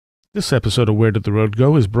This episode of Where Did the Road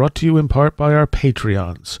Go is brought to you in part by our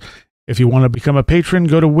Patreons. If you want to become a patron,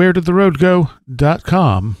 go to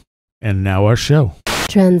wheredidtheroadgo.com. And now our show.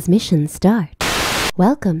 Transmission start.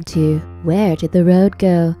 Welcome to Where Did the Road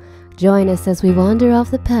Go? Join us as we wander off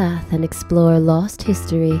the path and explore lost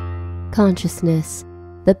history, consciousness,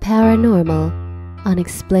 the paranormal,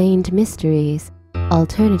 unexplained mysteries,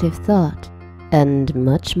 alternative thought, and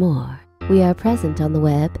much more. We are present on the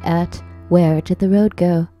web at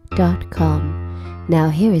wheredidtheroadgo.com. Now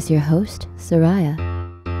here is your host, Soraya.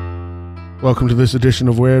 Welcome to this edition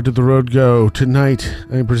of Where Did the Road Go? Tonight,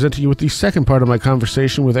 I am presenting you with the second part of my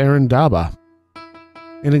conversation with Aaron Dabbah.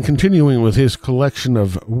 And in continuing with his collection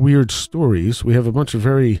of weird stories, we have a bunch of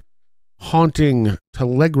very haunting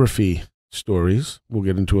telegraphy stories. We'll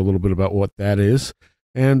get into a little bit about what that is.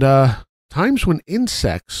 And times when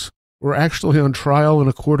insects were actually on trial in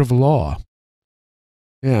a court of law.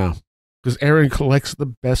 Yeah, because Aaron collects the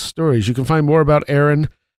best stories. You can find more about Aaron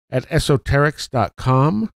at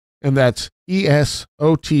EsoterX.com. And that's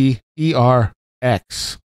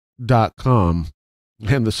ESOTERX.com.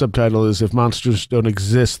 And the subtitle is, If Monsters Don't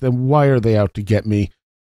Exist, Then Why Are They Out to Get Me?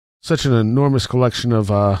 Such an enormous collection of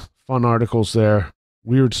fun articles there.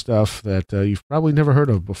 Weird stuff that you've probably never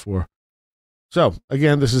heard of before. So,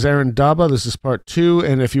 again, this is Aaron Dabbah. This is part 2.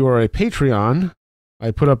 And if you are a Patreon,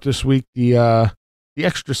 I put up this week the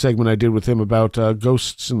extra segment I did with him about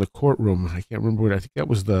ghosts in the courtroom. I can't remember what. I think that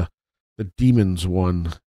was the demons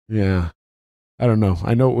one. Yeah, I don't know.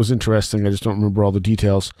 I know it was interesting. I just don't remember all the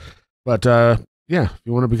details. But, yeah, if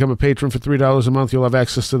you want to become a patron for $3 a month, you'll have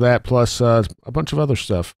access to that, plus a bunch of other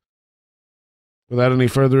stuff. Without any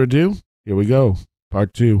further ado, here we go.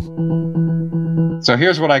 Part 2. So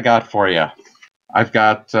here's what I got for you. I've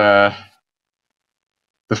got the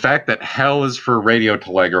fact that hell is for radio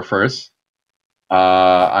telegraphers.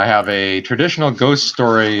 I have a traditional ghost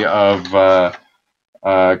story of a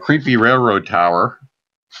creepy railroad tower.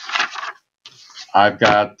 I've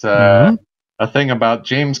got a thing about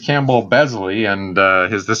James Campbell Besley and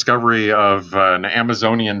his discovery of an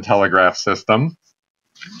Amazonian telegraph system.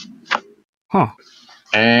 Huh.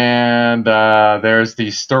 And there's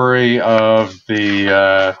the story of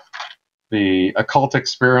the occult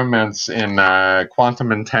experiments in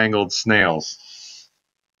quantum entangled snails.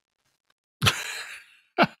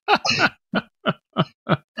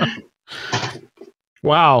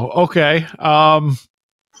 Wow. Okay.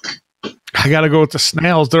 I gotta go with the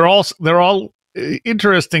snails. They're all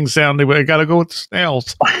interesting sounding, but I gotta go with the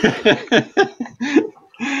snails.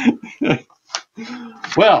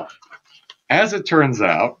 Well, as it turns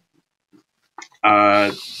out,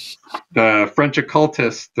 the French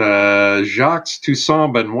occultist Jacques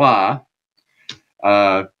Toussaint Benoit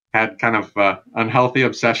had kind of unhealthy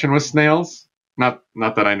obsession with snails. Not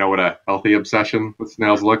that I know what a healthy obsession with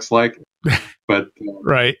snails looks like, but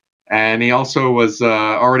right. And he also was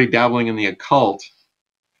already dabbling in the occult,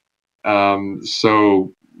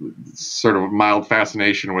 so sort of mild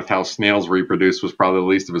fascination with how snails reproduce was probably the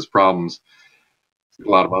least of his problems. A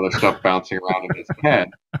lot of other stuff bouncing around in his head.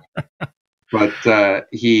 But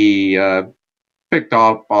he picked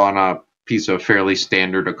up on a piece of fairly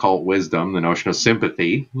standard occult wisdom, the notion of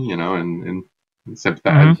sympathy, in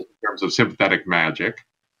sympathetic, in terms of sympathetic magic.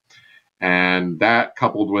 And that,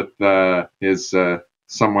 coupled with his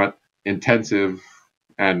somewhat intensive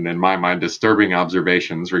and, in my mind, disturbing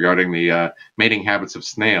observations regarding the mating habits of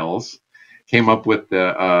snails, came up with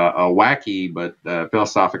a wacky but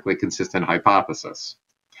philosophically consistent hypothesis.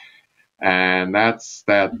 And that's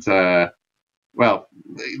that, well,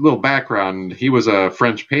 a little background, he was a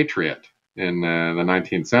French patriot in the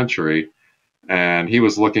 19th century, and he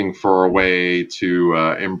was looking for a way to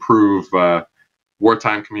improve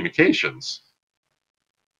wartime communications.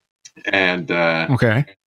 And okay.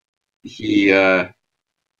 He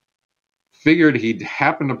figured he'd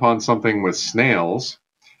happened upon something with snails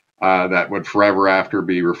that would forever after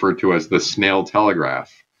be referred to as the snail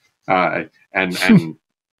telegraph. And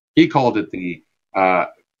he called it the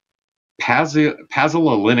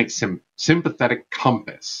Pasolinic sympathetic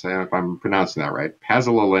compass, if I'm pronouncing that right.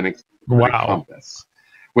 Pasolinic compass,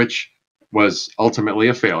 which was ultimately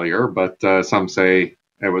a failure, but some say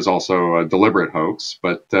it was also a deliberate hoax.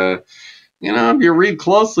 But if you read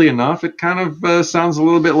closely enough, it kind of sounds a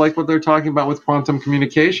little bit like what they're talking about with quantum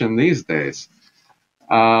communication these days.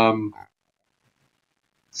 So,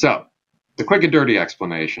 the quick and dirty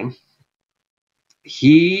explanation.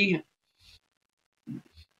 He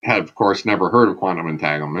had, of course, never heard of quantum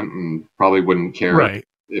entanglement and probably wouldn't care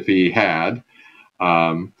if he had.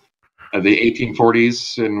 The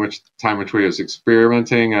 1840s, in which he was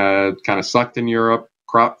experimenting, kind of sucked in Europe.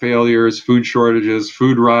 crop failures, food shortages,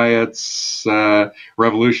 food riots,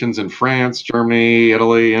 revolutions in France, Germany,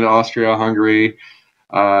 Italy, and Austria, Hungary.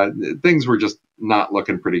 Things were just not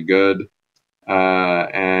looking pretty good.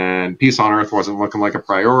 And peace on earth wasn't looking like a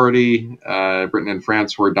priority. Britain and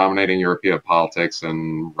France were dominating European politics,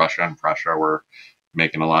 and Russia and Prussia were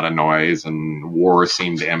making a lot of noise, and war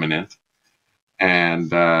seemed imminent.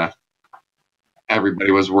 And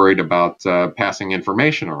everybody was worried about passing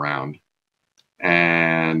information around.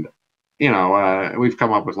 And, we've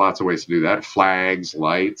come up with lots of ways to do that. Flags,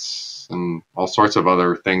 lights, and all sorts of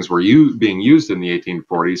other things were being used in the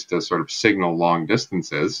 1840s to sort of signal long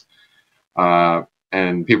distances.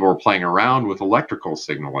 And people were playing around with electrical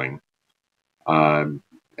signaling.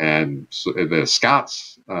 And so the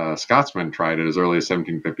Scotsmen tried it as early as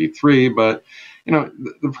 1753. But,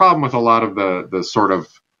 the problem with a lot of the sort of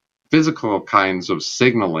physical kinds of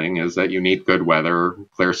signaling is that you need good weather,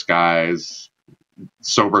 clear skies,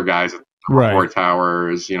 sober guys at the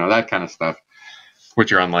towers, that kind of stuff,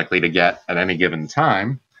 which you're unlikely to get at any given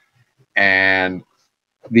time. And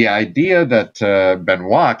the idea that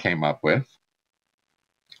Benoit came up with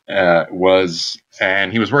was,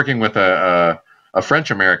 and he was working with a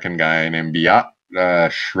French-American guy named Biot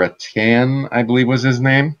Chrétien, I believe was his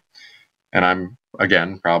name. And I'm,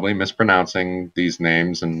 again, probably mispronouncing these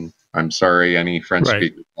names, and I'm sorry, any French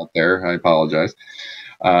speakers out there, I apologize.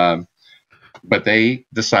 But they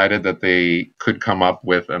decided that they could come up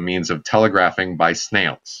with a means of telegraphing by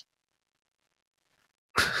snails.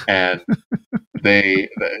 And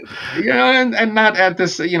and not at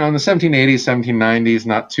this, in the 1780s, 1790s,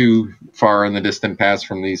 not too far in the distant past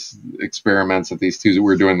from these experiments that these two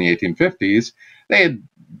were doing in the 1850s, they had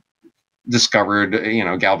discovered,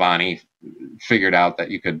 Galvani figured out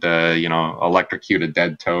that you could, electrocute a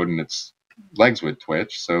dead toad and its legs would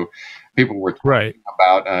twitch. So people were talking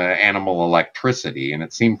about animal electricity, and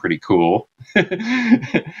it seemed pretty cool.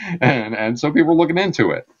 and so people were looking into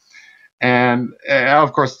it. And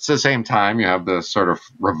of course, at the same time, you have the sort of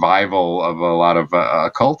revival of a lot of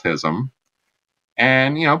occultism.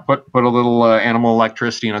 And, put a little animal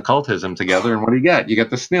electricity and occultism together, and what do you get? You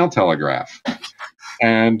get the snail telegraph.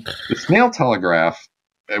 And the snail telegraph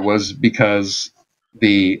was because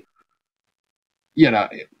they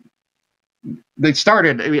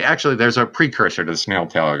started, actually, there's a precursor to the snail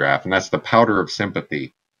telegraph, and that's the powder of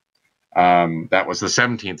sympathy. That was the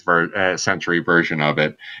 17th century version of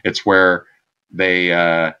it. It's where they,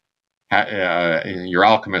 your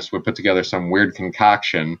alchemist would put together some weird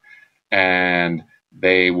concoction, and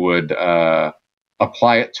they would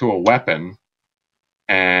apply it to a weapon,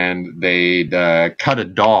 and they'd cut a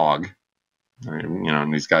dog.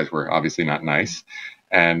 And these guys were obviously not nice,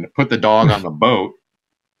 and put the dog on the boat,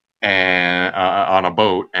 and on a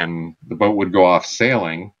boat, and the boat would go off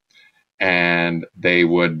sailing, and they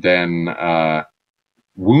would then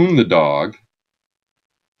wound the dog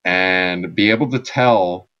and be able to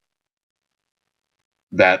tell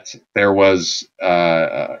that there was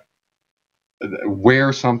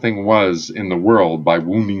where something was in the world by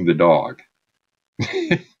wounding the dog.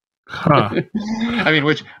 I mean,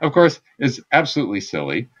 which of course is absolutely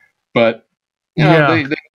silly, but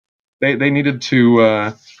they needed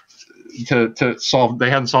to solve. They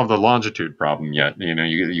hadn't solved the longitude problem yet.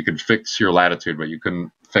 You could fix your latitude, but you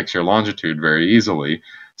couldn't fix your longitude very easily.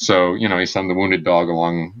 So you send the wounded dog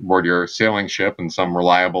along board your sailing ship, and some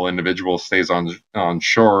reliable individual stays on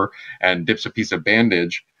shore and dips a piece of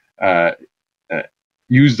bandage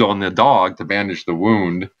used on the dog to bandage the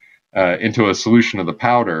wound into a solution of the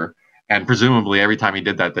powder. And presumably every time he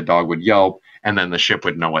did that, the dog would yelp, and then the ship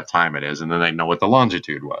would know what time it is, and then they'd know what the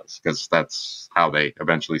longitude was, because that's how they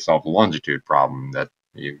eventually solved the longitude problem, that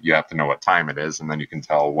you have to know what time it is, and then you can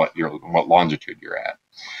tell what longitude you're at.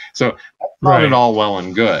 So that's not at all well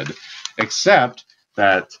and good, except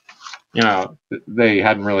that, they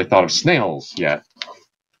hadn't really thought of snails yet.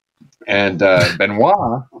 And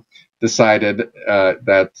Benoit decided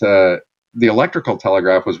that the electrical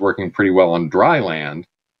telegraph was working pretty well on dry land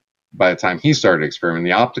by the time he started experimenting.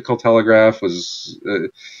 The optical telegraph was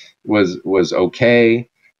okay.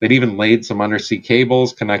 They'd even laid some undersea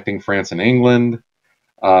cables connecting France and England,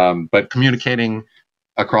 but communicating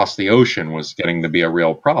across the ocean was getting to be a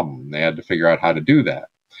real problem. They had to figure out how to do that.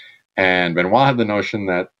 And Benoit had the notion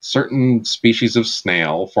that certain species of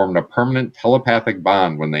snail formed a permanent telepathic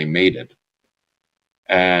bond when they mated.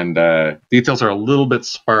 And details are a little bit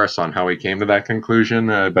sparse on how he came to that conclusion.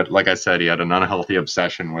 But like I said, he had an unhealthy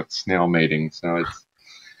obsession with snail mating. So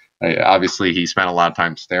obviously he spent a lot of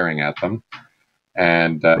time staring at them.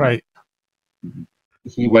 And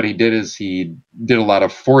what he did is he did a lot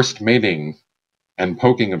of forced mating and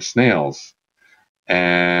poking of snails.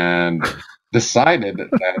 and decided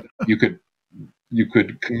that you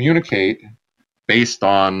could communicate based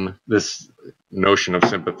on this notion of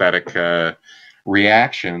sympathetic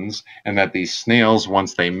reactions, and that these snails,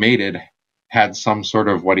 once they mated, had some sort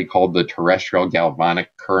of what he called the terrestrial galvanic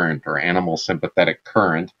current or animal sympathetic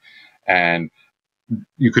current, and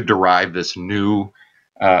you could derive this new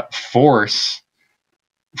force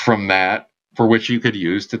from that, for which you could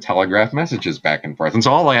use to telegraph messages back and forth. And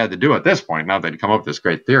so all I had to do at this point, now that I'd come up with this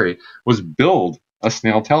great theory, was build a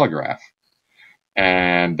snail telegraph.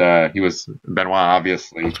 And Benoit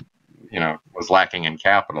obviously, was lacking in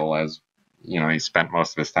capital, as, he spent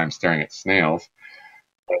most of his time staring at snails.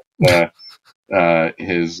 But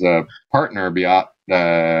his partner, Beat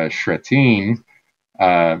Shretin,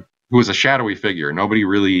 who was a shadowy figure. Nobody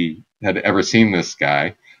really had ever seen this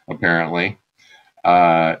guy, apparently.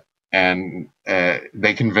 And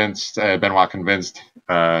Benoit convinced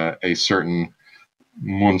a certain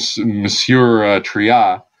Monsieur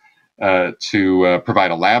Triat to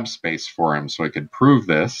provide a lab space for him so he could prove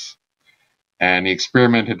this. And he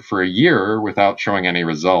experimented for a year without showing any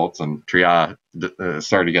results, and Triat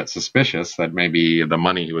started to get suspicious that maybe the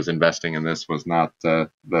money he was investing in this was not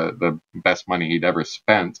the best money he'd ever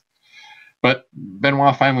spent. But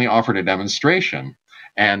Benoit finally offered a demonstration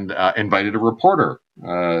and invited a reporter,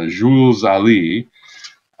 Jules Ali,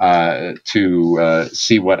 to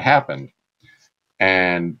see what happened.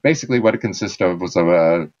 And basically what it consisted of was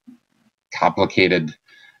a complicated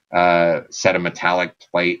set of metallic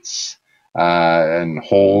plates and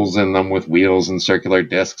holes in them with wheels and circular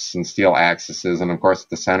discs and steel axes. And of course, at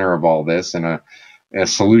the center of all this, in a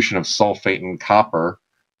solution of sulfate and copper,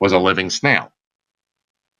 was a living snail.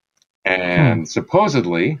 And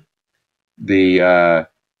supposedly, the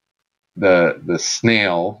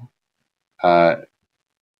snail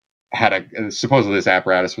supposedly this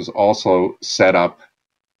apparatus was also set up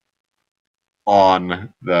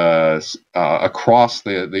on across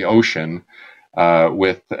the ocean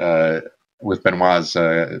with Benoit's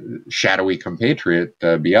shadowy compatriot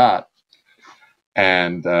Biot,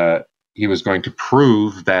 and he was going to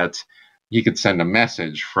prove that he could send a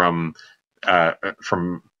message from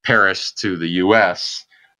Paris to the U.S.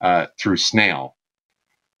 Through snail.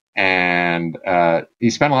 And he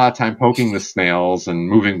spent a lot of time poking the snails and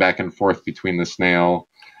moving back and forth between the snail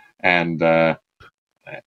and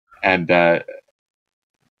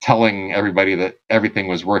telling everybody that everything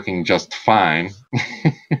was working just fine.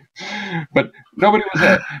 But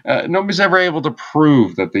nobody's ever able to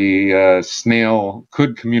prove that the snail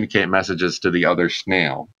could communicate messages to the other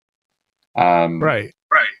snail. Right.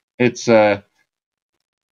 It's a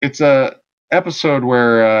episode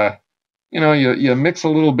where you mix a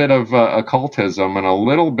little bit of occultism and a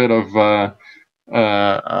little bit of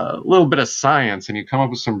science, and you come up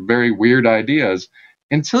with some very weird ideas,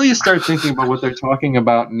 until you start thinking about what they're talking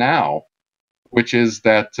about now, which is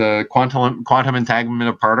that quantum entanglement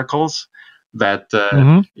of particles, that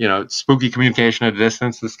spooky communication at a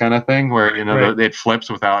distance, this kind of thing, where it flips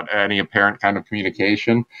without any apparent kind of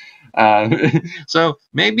communication. So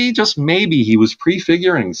maybe, just maybe, he was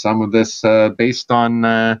prefiguring some of this based on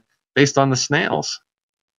the snails.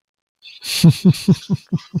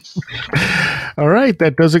 All right,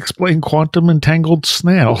 that does explain quantum entangled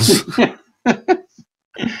snails.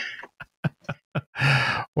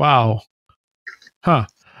 Wow. Huh.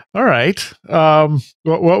 All right.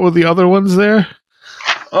 What were the other ones there?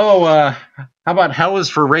 Oh, how about hell is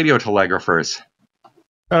for radiotelegraphers?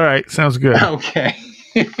 All right, sounds good. Okay.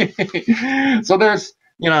 So there's,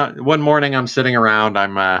 one morning I'm sitting around,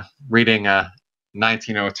 I'm reading a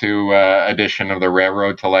 1902 edition of the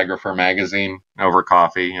Railroad Telegrapher magazine over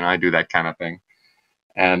coffee. I do that kind of thing.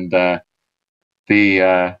 And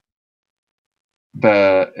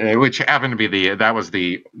which happened to be that was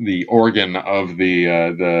the organ of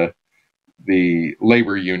the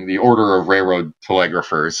labor union, the Order of Railroad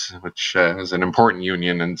Telegraphers, which was an important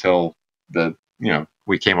union until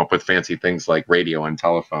we came up with fancy things like radio and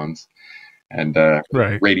telephones, and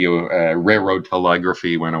railroad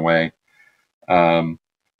telegraphy went away. The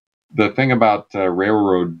thing about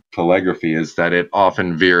railroad telegraphy is that it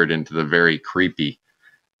often veered into the very creepy,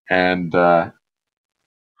 and in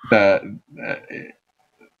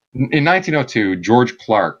 1902, George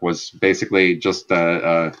Clark was basically just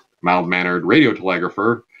a mild-mannered radio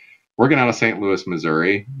telegrapher working out of St. Louis,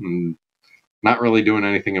 Missouri, and not really doing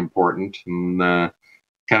anything important, and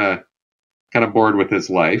kind of bored with his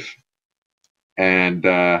life. And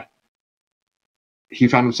he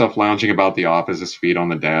found himself lounging about the office, his feet on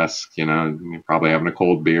the desk, probably having a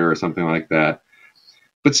cold beer or something like that.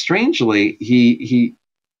 But strangely, he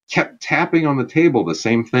kept tapping on the table the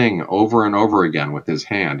same thing over and over again with his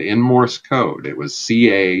hand in Morse code. It was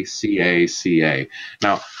CA, CA, CA.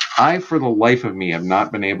 Now, I, for the life of me, have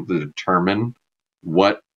not been able to determine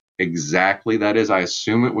what exactly that is. I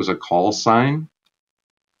assume it was a call sign.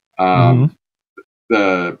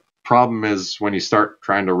 The problem is when you start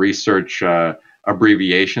trying to research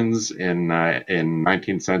abbreviations in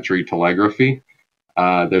 19th century telegraphy,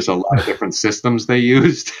 there's a lot of different systems they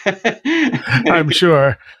used. I'm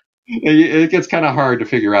sure. It gets kind of hard to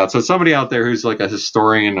figure out. So somebody out there who's like a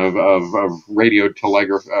historian of radio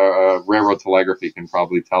telegraphy, railroad telegraphy, can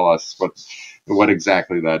probably tell us what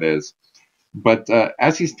exactly that is. But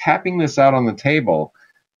as he's tapping this out on the table,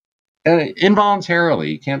 involuntarily,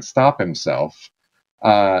 he can't stop himself.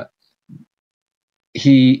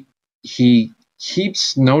 He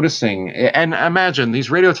keeps noticing, and imagine these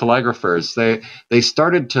radiotelegraphers,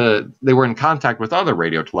 they were in contact with other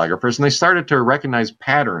radiotelegraphers, and they started to recognize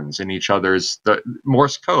patterns in each other's the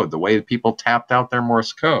Morse code, the way people tapped out their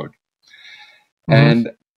Morse code. And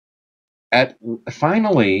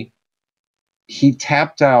finally he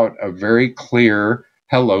tapped out a very clear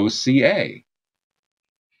hello CA.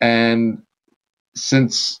 And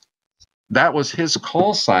since that was his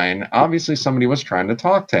call sign, obviously somebody was trying to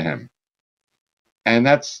talk to him. And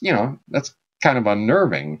that's kind of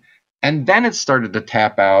unnerving. And then it started to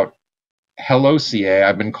tap out, hello, CA,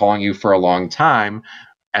 I've been calling you for a long time,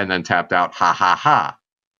 and then tapped out, ha, ha, ha.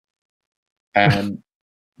 And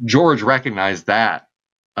George recognized that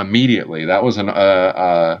immediately. That was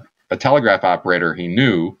a telegraph operator he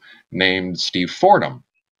knew named Steve Fordham.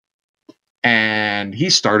 And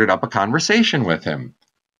he started up a conversation with him.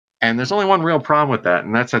 And there's only one real problem with that,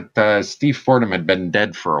 and that's that Steve Fordham had been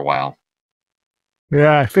dead for a while.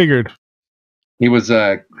 Yeah, I figured. He was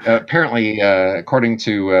apparently, according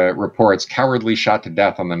to reports, cowardly shot to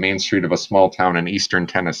death on the main street of a small town in eastern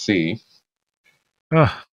Tennessee.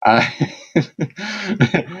 And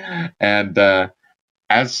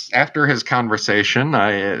as after his conversation,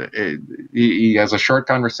 he has a short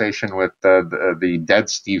conversation with the dead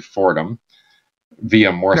Steve Fordham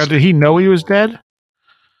via Morse. Now, did he know he was dead?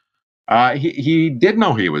 He did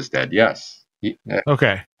know he was dead. Yes.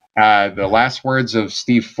 Okay. The last words of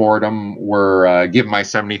Steve Fordham were, give my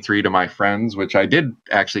 73 to my friends, which I did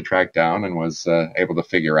actually track down and was able to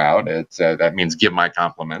figure out. That means give my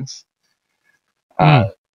compliments.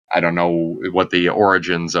 I don't know what the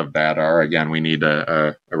origins of that are. Again, we need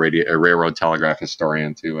a railroad telegraph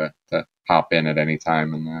historian to hop in at any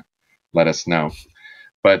time and let us know.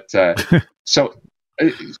 But so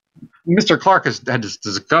Mr. Clark had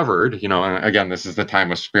discovered, again, this is the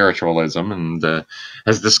time of spiritualism, and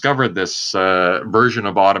has discovered this version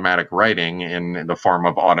of automatic writing in the form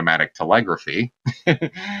of automatic telegraphy.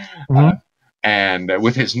 And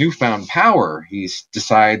with his newfound power, he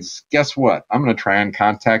decides, guess what? I'm going to try and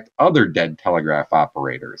contact other dead telegraph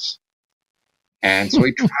operators. And so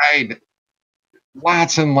he tried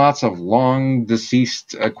lots and lots of long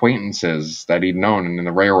deceased acquaintances that he'd known in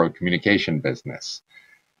the railroad communication business.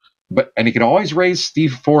 And he could always raise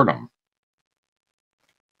Steve Fordham,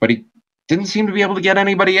 but he didn't seem to be able to get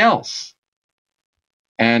anybody else.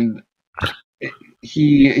 And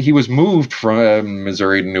he was moved from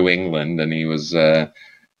Missouri to New England, and he was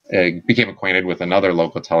became acquainted with another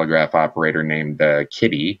local telegraph operator named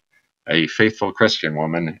Kitty, a faithful Christian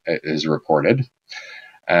woman, is reported.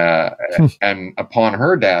 And upon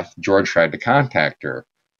her death, George tried to contact her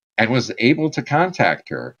and was able to contact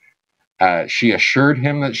her. She assured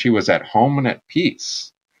him that she was at home and at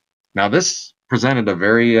peace. Now, this presented a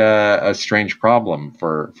very strange problem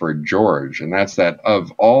for George, and that's that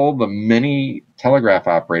of all the many telegraph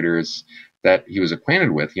operators that he was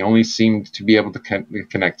acquainted with, he only seemed to be able to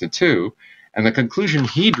connect to two. And the conclusion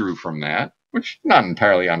he drew from that, which not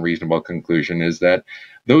entirely unreasonable conclusion, is that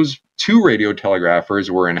those two radio telegraphers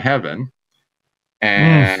were in heaven,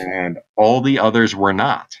 and all the others were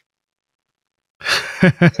not.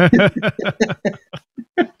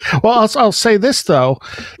 Well, I'll say this though: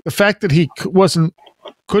 the fact that he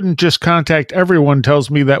couldn't just contact everyone tells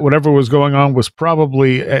me that whatever was going on was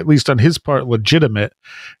probably, at least on his part, legitimate.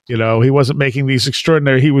 He wasn't making these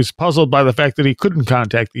extraordinary. He was puzzled by the fact that he couldn't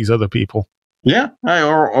contact these other people. Yeah,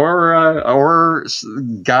 or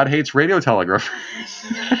God hates radio telegraphers.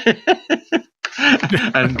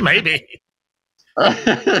 And maybe.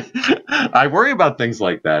 I worry about things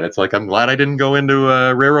like that. It's like, I'm glad I didn't go into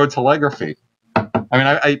railroad telegraphy. I mean,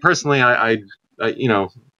 I personally, I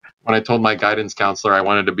when I told my guidance counselor I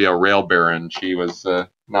wanted to be a rail baron, she was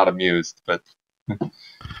not amused, but it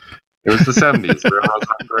was the 70s. Railroads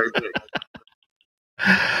weren't very big.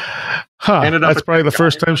 That's probably the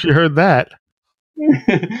first time she heard that.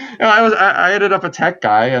 I ended up a tech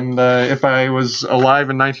guy, and if I was alive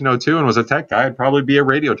in 1902 and was a tech guy, I'd probably be a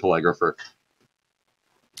radio telegrapher.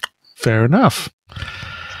 Fair enough.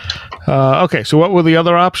 Okay, so what were the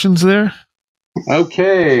other options there?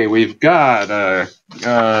 Okay, we've got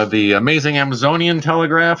the amazing Amazonian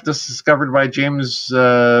telegraph discovered by James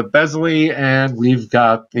Besley, and we've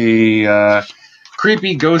got the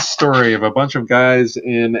creepy ghost story of a bunch of guys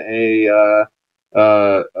in a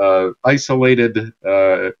isolated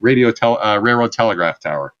railroad telegraph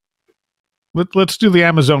tower. Let's do the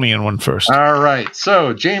Amazonian one first. All right,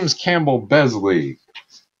 so James Campbell Besley,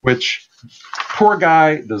 which poor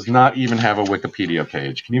guy does not even have a Wikipedia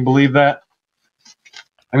page. Can you believe that?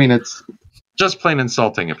 I mean, it's just plain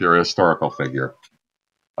insulting if you're a historical figure.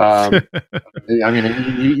 I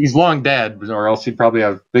mean, he's long dead, or else he'd probably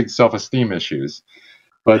have big self-esteem issues.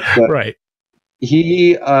 But right,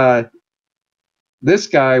 this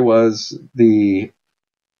guy was the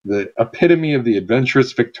epitome of the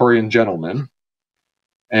adventurous Victorian gentleman,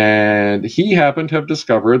 and he happened to have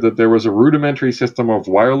discovered that there was a rudimentary system of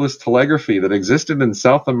wireless telegraphy that existed in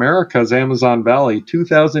South America's Amazon Valley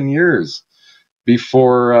 2,000 years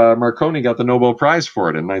before Marconi got the Nobel Prize for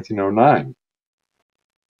it in 1909.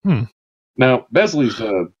 Now, Besley's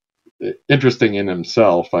interesting in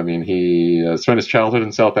himself. I mean, he spent his childhood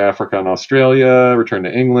in South Africa and Australia, returned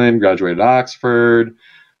to England, graduated at Oxford,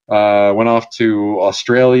 went off to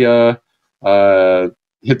Australia,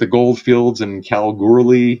 hit the gold fields in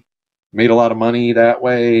Kalgoorlie, made a lot of money that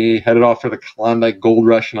way, headed off for the Klondike Gold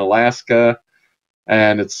Rush in Alaska.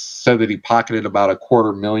 And it's said that he pocketed about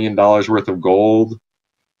 $250,000 worth of gold.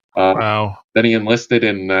 Wow. Then he enlisted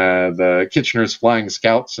in the Kitchener's Flying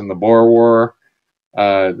Scouts in the Boer War,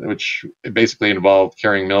 which basically involved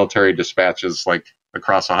carrying military dispatches like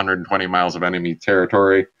across 120 miles of enemy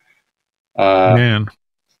territory. Man.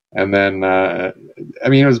 And then, I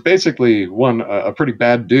mean, it was basically a pretty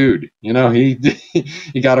bad dude. You know, he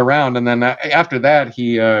got around, and then after that,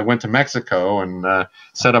 he went to Mexico and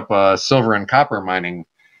set up a silver and copper mining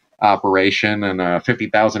operation and a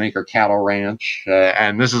 50,000-acre cattle ranch.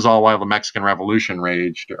 And this is all while the Mexican Revolution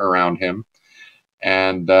raged around him.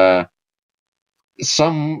 And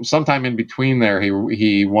sometime in between there,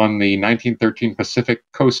 he won the 1913 Pacific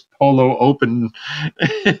Coast Polo Open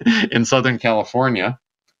in Southern California.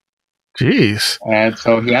 Jeez. And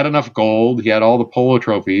so he had enough gold. He had all the polo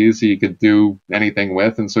trophies he could do anything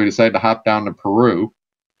with. And so he decided to hop down to Peru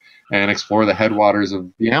and explore the headwaters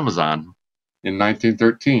of the Amazon in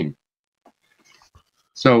 1913.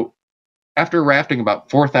 So after rafting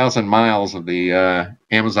about 4,000 miles of the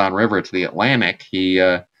Amazon River to the Atlantic, he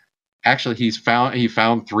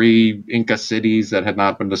found 3 Inca cities that had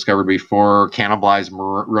not been discovered before, cannibalized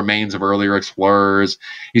remains of earlier explorers.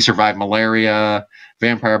 He survived malaria,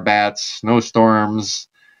 vampire bats, snowstorms.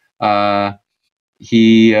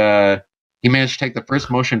 He managed to take the first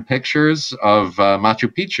motion pictures of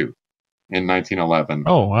Machu Picchu in 1911.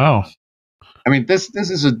 Oh, wow. I mean, this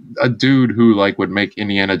is a dude who would make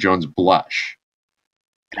Indiana Jones blush.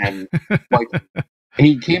 And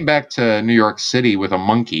he came back to New York City with a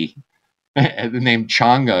monkey named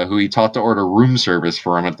Changa, who he taught to order room service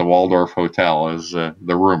for him at the Waldorf Hotel, is the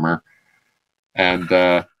rumor. And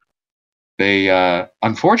they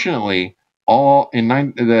unfortunately, in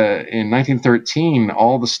 1913,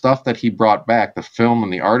 all the stuff that he brought back, the film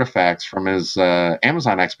and the artifacts from his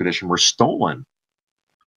Amazon expedition, were stolen.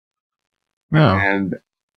 No. And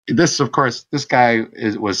this, of course, this guy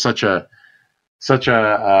was such a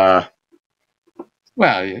bad,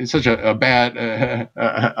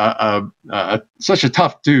 such a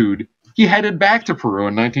tough dude. He headed back to Peru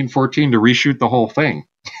in 1914 to reshoot the whole thing.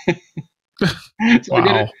 So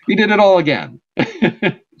wow. He did it all again.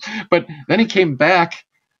 But then he came back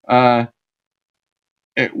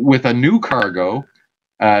with a new cargo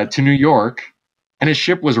to New York, and his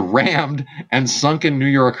ship was rammed and sunk in New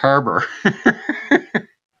York Harbor.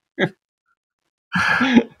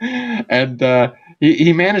 And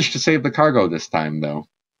he managed to save the cargo this time, though.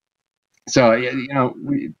 So,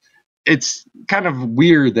 it's kind of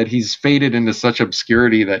weird that he's faded into such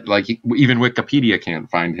obscurity that even Wikipedia can't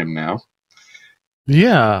find him now.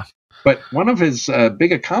 Yeah. But one of his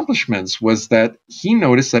big accomplishments was that he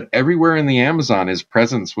noticed that everywhere in the Amazon his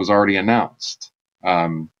presence was already announced.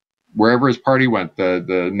 Wherever his party went,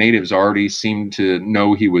 the natives already seemed to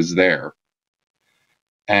know he was there.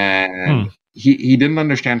 And he didn't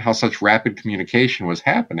understand how such rapid communication was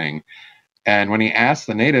happening. And when he asked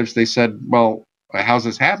the natives, they said, well, how's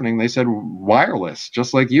this happening? They said, wireless,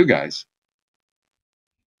 just like you guys.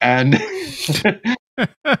 And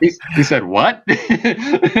He said, what?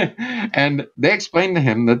 And they explained to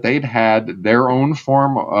him that they'd had their own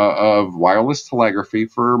form of wireless telegraphy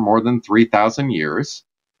for more than 3,000 years,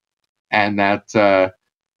 and that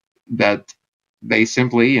they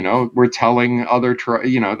simply, were telling other,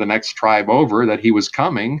 the next tribe over that he was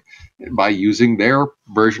coming by using their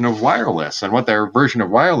version of wireless. And what their version of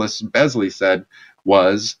wireless, Besley said,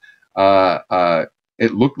 was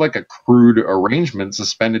it looked like a crude arrangement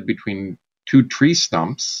suspended between two tree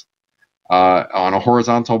stumps on a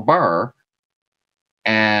horizontal bar,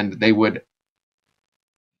 and they would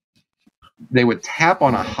tap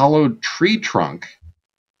on a hollowed tree trunk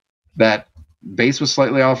that base was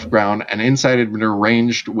slightly off ground, and inside had been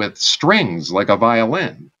arranged with strings like a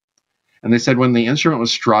violin. And they said when the instrument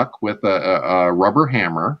was struck with a rubber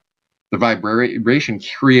hammer, the vibration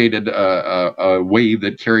created a wave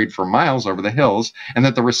that carried for miles over the hills, and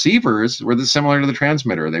that the receivers were similar to the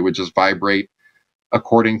transmitter. They would just vibrate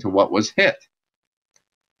according to what was hit.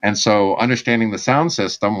 And so, understanding the sound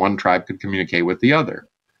system, one tribe could communicate with the other.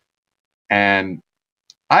 And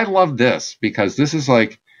I love this because this is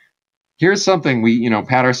like, here's something we,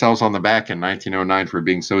 pat ourselves on the back in 1909 for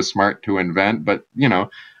being so smart to invent, but,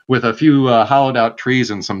 with a few hollowed out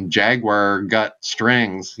trees and some jaguar gut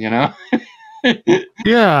strings, Yeah. They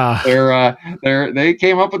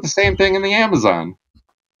came up with the same thing in the Amazon.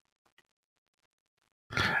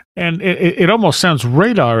 And it almost sounds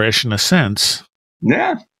radar-ish in a sense.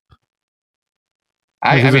 Yeah.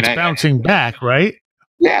 Because it's bouncing back, right?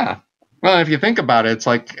 Yeah. Well, if you think about it, it's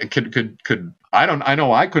like could I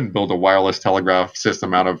know I couldn't build a wireless telegraph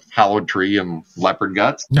system out of hollowed tree and leopard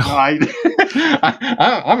guts. No, I'm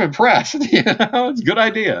impressed. It's a good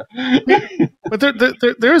idea. But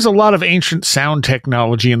there is a lot of ancient sound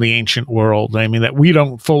technology in the ancient world. I mean, that we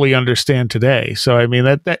don't fully understand today. So I mean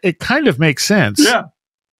that it kind of makes sense. Yeah.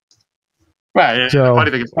 Well, So, the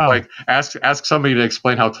funny thing is, like, ask somebody to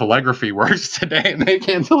explain how telegraphy works today, and they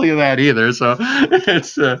can't tell you that either. So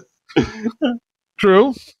it's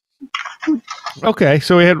true. Okay,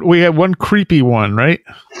 so we had one creepy one, right?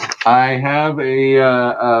 I have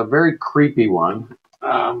a very creepy one.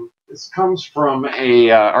 This comes from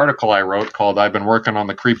a article I wrote called "I've Been Working on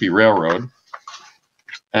the Creepy Railroad,"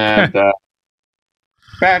 and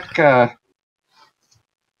back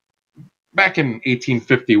in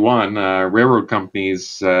 1851, railroad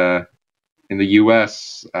companies in the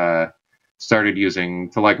U.S. Started using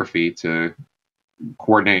telegraphy to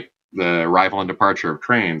coordinate the arrival and departure of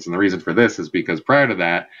trains. And the reason for this is because prior to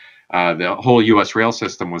that, the whole U.S. rail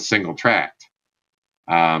system was single-tracked.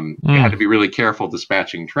 You had to be really careful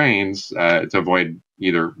dispatching trains to avoid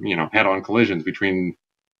either, head-on collisions between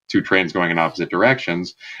two trains going in opposite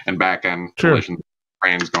directions and back-end collisions,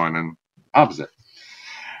 trains going in opposite.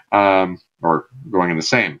 Or going in the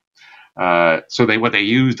same. So what they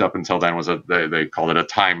used up until then was they called it a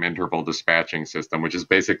time interval dispatching system, which is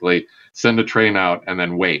basically send a train out and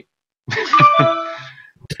then wait.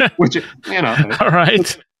 Which, all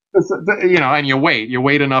right. And you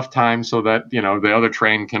wait enough time so that, the other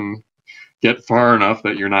train can get far enough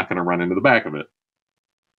that you're not going to run into the back of it.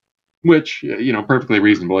 Which, perfectly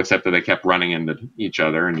reasonable, except that they kept running into each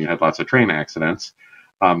other and you had lots of train accidents.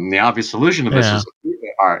 The obvious solution to this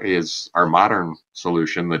is our modern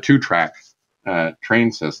solution, the two-track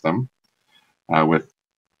train system, with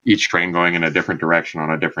each train going in a different direction on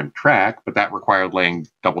a different track, but that required laying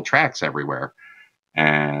double tracks everywhere.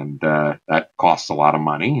 And that costs a lot of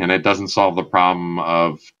money, and it doesn't solve the problem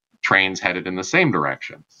of trains headed in the same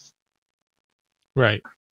direction. Right.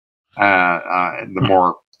 The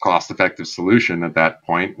more cost-effective solution at that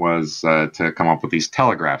point was to come up with these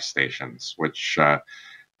telegraph stations, which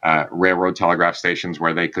railroad telegraph stations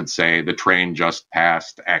where they could say the train just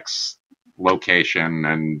passed X location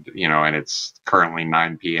and it's currently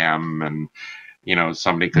 9 p.m. and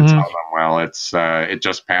somebody could tell them, well, it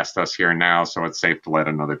just passed us here now, so it's safe to let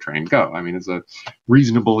another train go. I mean, it's a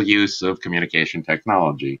reasonable use of communication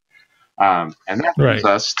technology. And that brings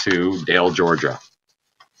us to Dale, Georgia.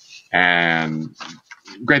 And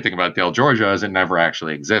the great thing about Dale, Georgia is it never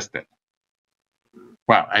actually existed.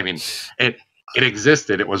 Well, I mean, it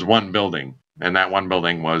existed. It was one building, and that one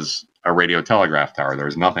building was a radio telegraph tower. There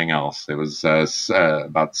was nothing else. It was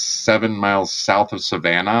about 7 miles south of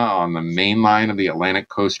Savannah on the main line of the Atlantic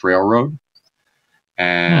Coast Railroad.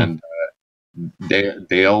 And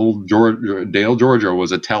Dale, Georgia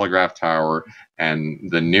was a telegraph tower, and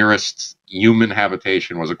the nearest human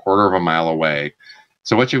habitation was a quarter of a mile away.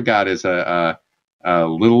 So what you've got is a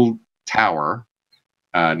little tower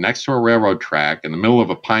next to a railroad track in the middle of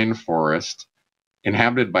a pine forest,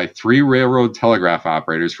 inhabited by 3 railroad telegraph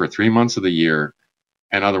operators for 3 months of the year,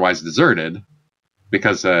 and otherwise deserted.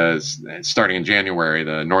 because starting in January,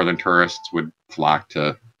 the northern tourists would flock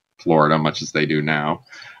to Florida, much as they do now.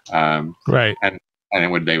 Right. And they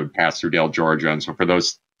would pass through Dale, Georgia, and so for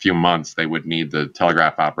those few months they would need the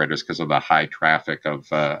telegraph operators because of the high traffic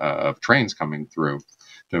of trains coming through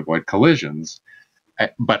to avoid collisions.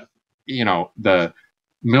 But the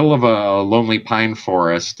middle of a lonely pine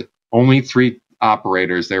forest, only 3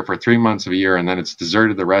 operators there for 3 months of a year, and then it's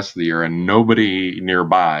deserted the rest of the year and nobody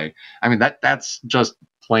nearby. I mean, that's just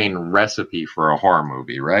plain recipe for a horror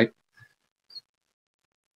movie, right?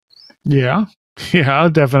 Yeah,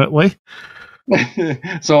 definitely.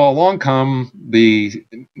 So along comes the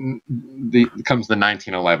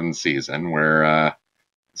 1911 season, where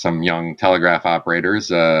some young telegraph operators,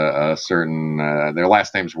 their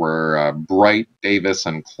last names were Bright, Davis,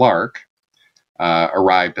 and Clark,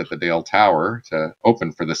 arrived at the Dale Tower to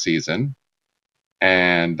open for the season.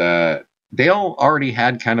 And Dale already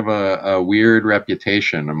had kind of a weird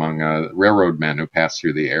reputation among railroad men who passed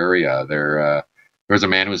through the area. There was a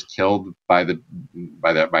man who was killed by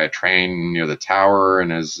a train near the tower, and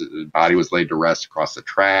his body was laid to rest across the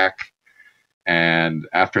track. And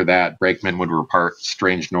after that, brakemen would report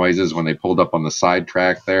strange noises when they pulled up on the side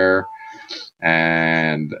track there.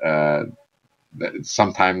 And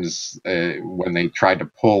sometimes when they tried to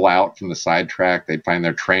pull out from the side track, they'd find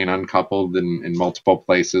their train uncoupled in multiple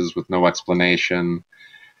places with no explanation.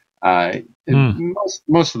 Most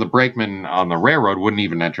of the brakemen on the railroad wouldn't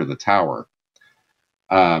even enter the tower.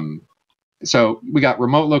 So we got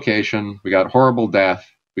remote location, we got horrible death,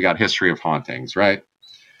 we got history of hauntings, right?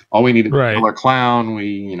 All we needed was a killer clown.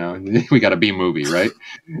 We got a B movie, right?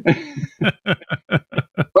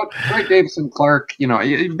 But Bright, Davis, and Clark,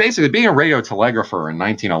 basically being a radio telegrapher in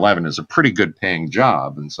 1911 is a pretty good paying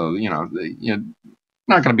job. And so, you're not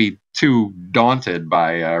going to be too daunted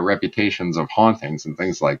by reputations of hauntings and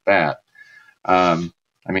things like that.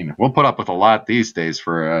 I mean, we'll put up with a lot these days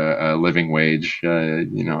for a living wage. You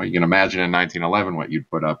can imagine in 1911 what you'd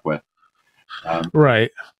put up with.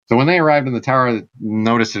 Right. So when they arrived in the tower,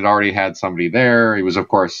 noticed it already had somebody there. He was, of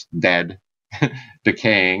course, dead,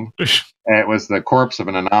 decaying. It was the corpse of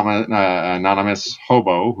an anonymous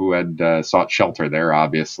hobo who had sought shelter there,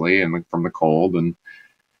 obviously, and from the cold, and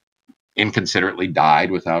inconsiderately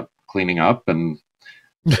died without cleaning up. And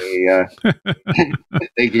they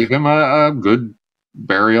they gave him a good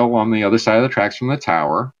burial on the other side of the tracks from the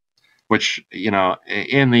tower, which,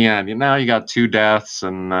 in the end, now you got 2 deaths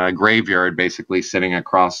and a graveyard basically sitting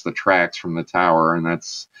across the tracks from the tower. And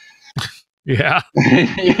that's, yeah,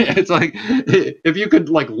 it's like, if you could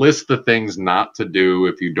list the things not to do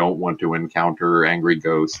if you don't want to encounter angry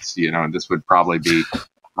ghosts, this would probably be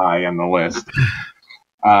high on the list.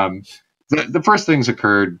 The first things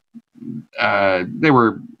occurred, they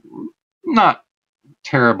were not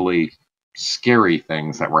terribly scary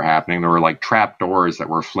things that were happening. There were trap doors that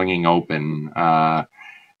were flinging open,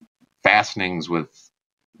 fastenings with,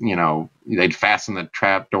 they'd fasten the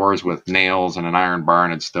trap doors with nails and an iron bar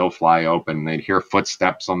and it'd still fly open. They'd hear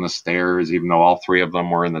footsteps on the stairs, even though all 3 of them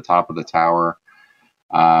were in the top of the tower.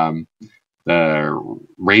 The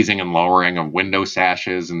raising and lowering of window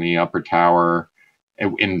sashes in the upper tower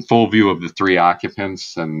in full view of the 3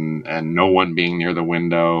 occupants and no one being near the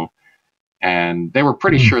window. And they were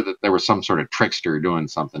pretty sure that there was some sort of trickster doing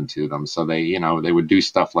something to them. So they would do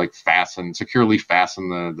stuff like securely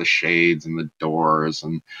fasten the shades and the doors,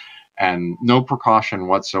 and no precaution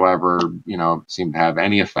whatsoever, seemed to have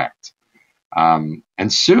any effect. And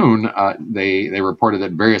soon they reported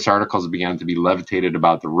that various articles began to be levitated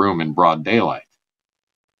about the room in broad daylight.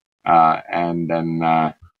 And then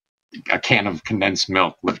a can of condensed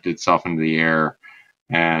milk lifted itself into the air,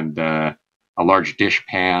 and a large dish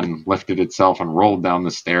pan lifted itself and rolled down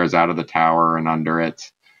the stairs out of the tower and under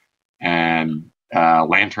it. And a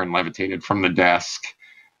lantern levitated from the desk.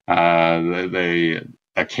 A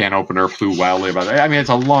can opener flew wildly about. I mean, it's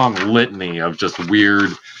a long litany of just weird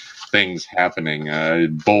things happening.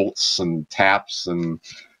 Bolts and taps and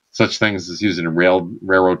such things as used in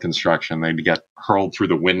railroad construction. They'd get hurled through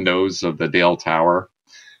the windows of the Dale Tower.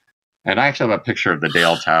 And I actually have a picture of the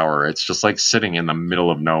Dale Tower. It's just sitting in the middle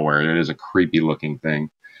of nowhere. It is a creepy looking thing.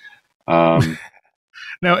 Now,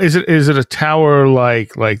 is it a tower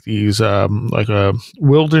like these like a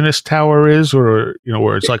wilderness tower is, or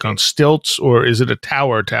where it's on stilts, or is it a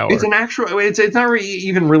tower? It's an actual. It's not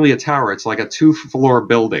even really a tower. It's like a 2-floor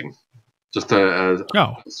building, just a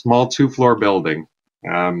small 2-floor building.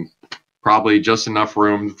 Probably just enough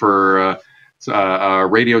room for a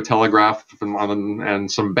radio telegraph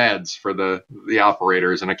and some beds for the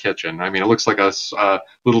operators and a kitchen. I mean, it looks like a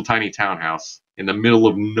little tiny townhouse in the middle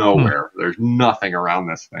of nowhere. There's nothing around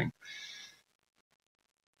this thing.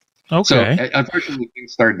 Okay. So unfortunately,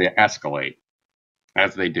 things started to escalate,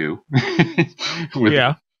 as they do.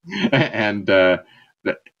 Yeah. And the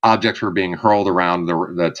objects were being hurled around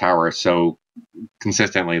the tower so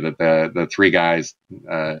consistently that the three guys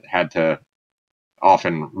had to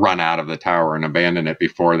often run out of the tower and abandon it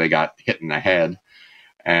before they got hit in the head.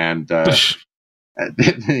 And on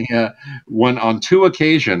two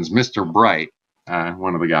occasions, Mr. Bright,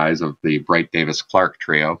 one of the guys of the Bright Davis Clark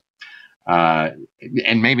trio,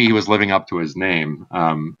 and maybe he was living up to his name,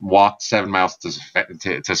 walked 7 miles to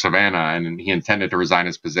Savannah, and he intended to resign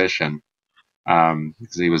his position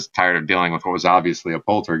because he was tired of dealing with what was obviously a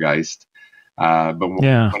poltergeist. But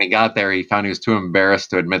when he got there, he found he was too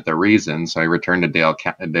embarrassed to admit the reason, so he returned to Dale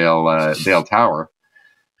Tower.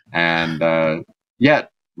 And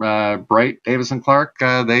yet, Bright, Davis, and Clark,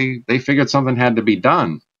 they figured something had to be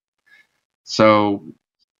done. So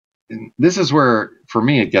this is where, for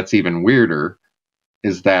me, it gets even weirder,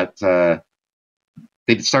 is that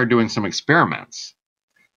they started doing some experiments.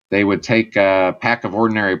 They would take a pack of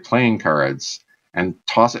ordinary playing cards and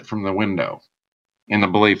toss it from the window in the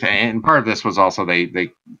belief, and part of this was also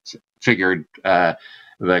they figured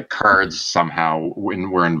the cards somehow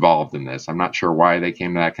were involved in this. I'm not sure why they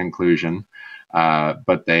came to that conclusion,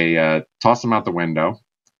 but they tossed them out the window,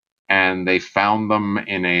 and they found them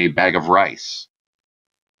in a bag of rice.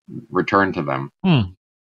 Returned to them. Then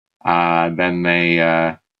they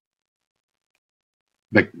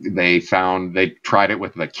tried it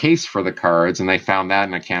with the case for the cards, and they found that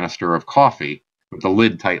in a canister of coffee with the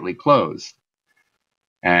lid tightly closed.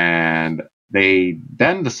 And they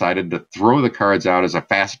then decided to throw the cards out as a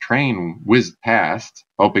fast train whizzed past,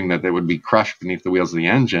 hoping that they would be crushed beneath the wheels of the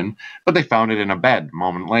engine, but they found it in a bed a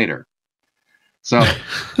moment later. So,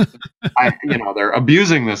 they're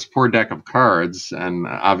abusing this poor deck of cards, and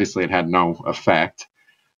obviously it had no effect.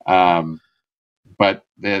 But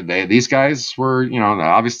these guys were,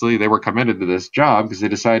 obviously they were committed to this job because they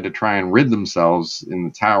decided to try and rid themselves in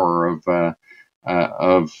the tower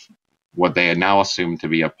of what they had now assumed to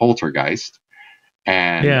be a poltergeist.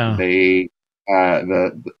 And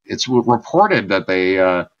it's reported that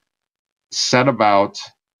they set about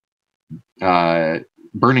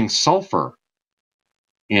burning sulfur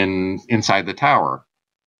inside the tower.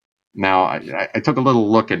 Now, I took a little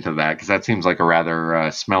look into that because that seems like a rather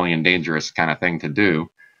smelly and dangerous kind of thing to do.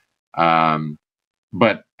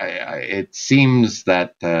 But it seems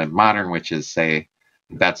that modern witches say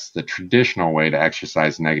that's the traditional way to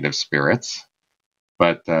exorcise negative spirits.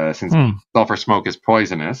 But since sulfur smoke is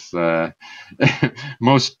poisonous,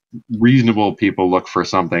 most reasonable people look for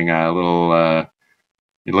something a little.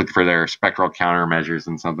 You look for their spectral countermeasures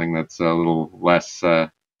and something that's a little less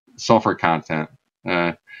sulfur content.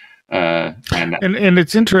 And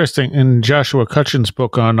it's interesting, in Joshua Cutchin's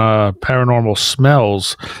book on paranormal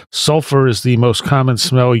smells, sulfur is the most common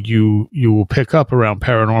smell you will pick up around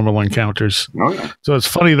paranormal encounters. Oh, yeah. So it's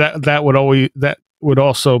funny that would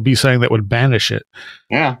also be something that would banish it.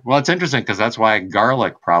 Yeah, well, it's interesting because that's why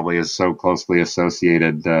garlic probably is so closely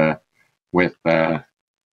associated with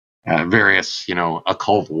various,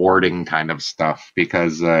 occult warding kind of stuff,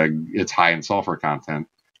 because it's high in sulfur content.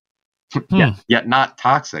 Yet not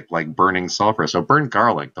toxic like burning sulfur. So burn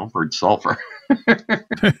garlic, don't burn sulfur.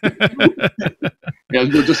 You'll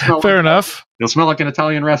just smell Fair enough. You'll smell like an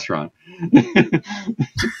Italian restaurant.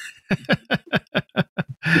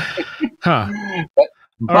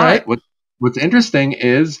 But what's interesting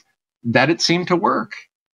is that it seemed to work.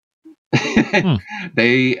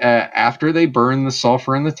 They after they burned the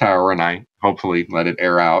sulfur in the tower, and I hopefully let it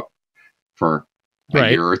air out for a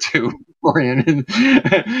year or two.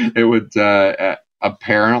 It would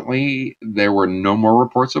apparently there were no more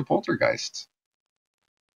reports of poltergeists.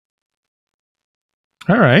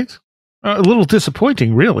 All right. A little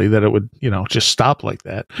disappointing, really, that it would, just stop like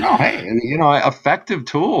that. No, hey, effective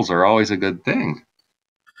tools are always a good thing.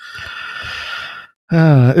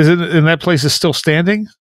 Is it in that place is still standing?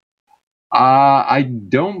 I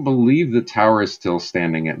don't believe the tower is still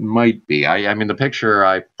standing. It might be. I mean, the picture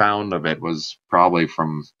I found of it was probably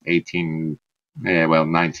from 1920s,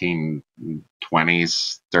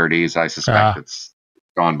 30s. I suspect it's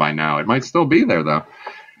gone by now. It might still be there, though.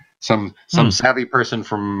 Some savvy person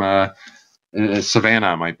from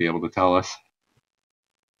Savannah might be able to tell us.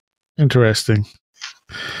 Interesting.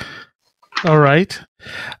 All right.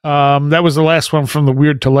 That was the last one from the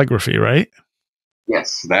Weird Telegraphy, right?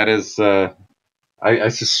 Yes, that is. I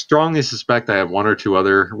strongly suspect I have one or two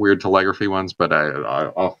other Weird Telegraphy ones, but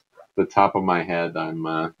off the top of my head, I'm.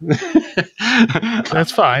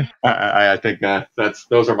 That's fine. I think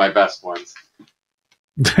those are my best ones.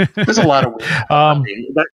 There's a lot of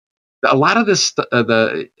weird. a lot of this,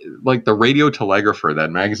 the Radio Telegrapher,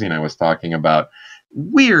 that magazine I was talking about,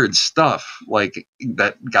 weird stuff like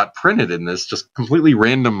that got printed in this just completely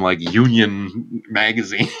random like Union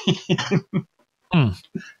magazine.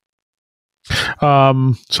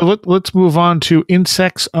 So let's move on to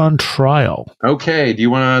Insects on Trial. Okay, do you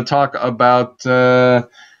want to talk about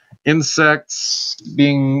insects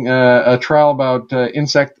being a trial about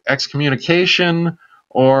insect excommunication,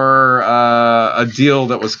 or a deal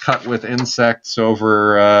that was cut with insects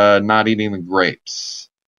over not eating the grapes?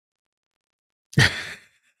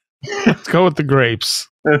 Let's go with the grapes.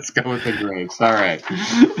 Let's go with the grapes. All right.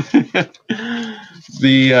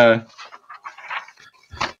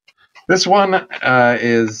 This one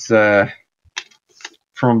is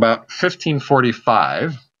from about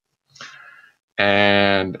 1545,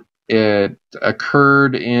 and it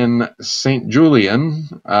occurred in Saint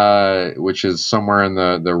Julien, which is somewhere in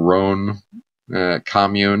the Rhone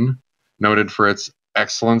commune, noted for its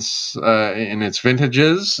excellence in its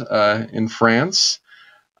vintages in France.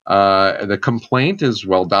 The complaint is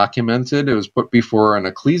well documented. It was put before an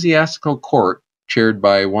ecclesiastical court chaired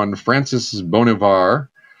by one Francis Bonivard,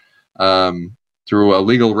 through a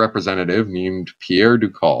legal representative named Pierre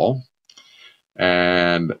Ducal.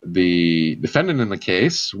 And the defendant in the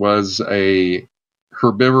case was a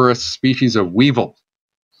herbivorous species of weevil.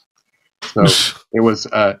 So it was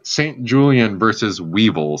St. Julien versus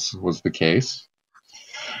weevils was the case.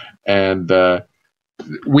 And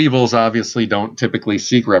weevils obviously don't typically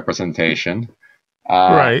seek representation.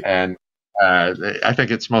 Right. And I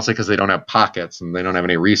think it's mostly because they don't have pockets and they don't have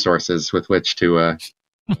any resources with which to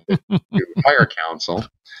hire counsel.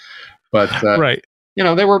 But right.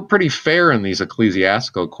 They were pretty fair in these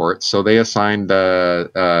ecclesiastical courts, so they assigned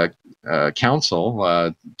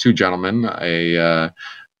counsel, two gentlemen,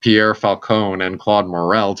 Pierre Falcone and Claude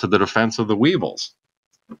Morel, to the defense of the weevils.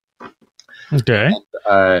 Okay.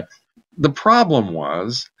 And, the problem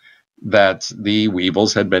was that the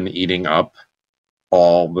weevils had been eating up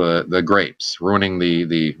all the grapes, ruining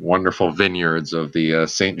the wonderful vineyards of the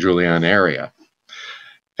Saint Julien area.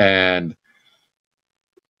 And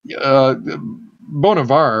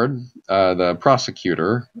Bonivard, the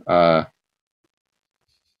prosecutor,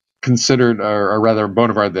 considered, or rather,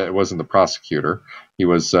 Bonivard, that wasn't the prosecutor, he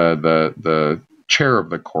was the chair of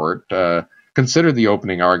the court, considered the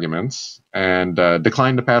opening arguments and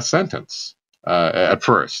declined to pass sentence at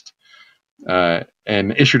first,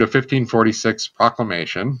 and issued a 1546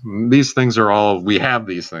 proclamation. These things are all, we have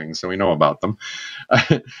these things, so we know about them.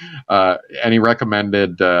 And he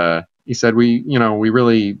recommended, he said, we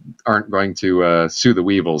really aren't going to sue the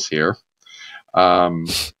weevils here.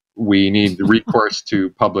 We need recourse to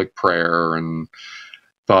public prayer, and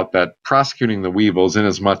thought that prosecuting the weevils, in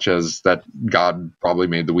as much as that God probably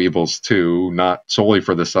made the weevils too, not solely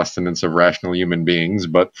for the sustenance of rational human beings,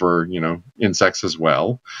 but for, insects as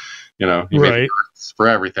well, he made for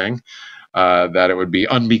everything, that it would be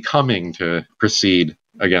unbecoming to proceed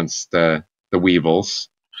against the weevils,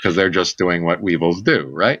 because they're just doing what weevils do,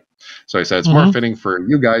 right? So he said it's more fitting for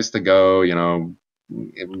you guys to go,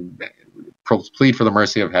 plead for the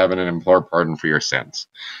mercy of heaven and implore pardon for your sins.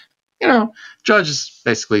 Judge is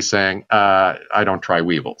basically saying, I don't try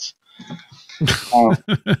weevils. And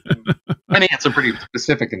he had some pretty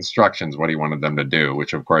specific instructions what he wanted them to do,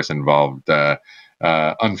 which of course involved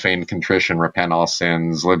unfeigned contrition, repent all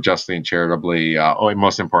sins, live justly and charitably,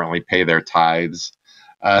 most importantly, pay their tithes,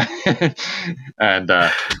 and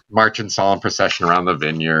march in solemn procession around the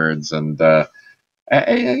vineyards, and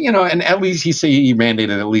and at least he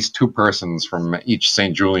mandated at least 2 persons from each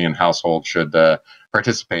St. Julien household should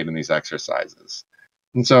participate in these exercises.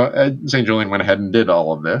 And so St. Julien went ahead and did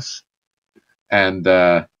all of this, and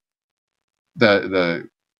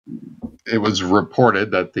it was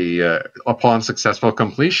reported that upon successful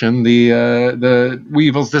completion, the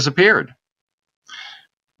weevils disappeared,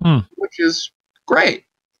 which is great,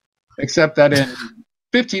 except that in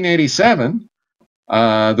 1587.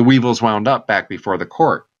 The weevils wound up back before the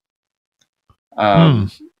court.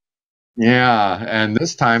 Yeah, and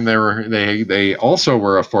this time they also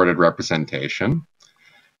were afforded representation,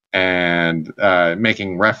 and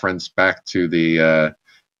making reference back to the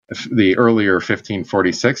earlier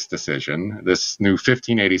 1546 decision, this new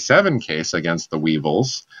 1587 case against the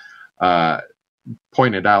weevils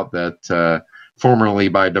pointed out that formerly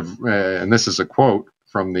and this is a quote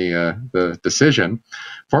from the decision,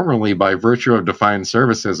 formerly by virtue of defined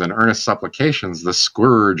services and earnest supplications, the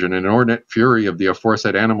scourge and inordinate fury of the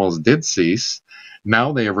aforesaid animals did cease.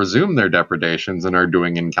 Now they have resumed their depredations and are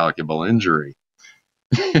doing incalculable injury.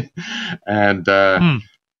 And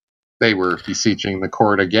they were beseeching the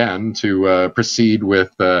court again to proceed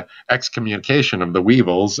with excommunication of the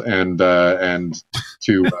Weevils and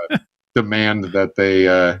to demand that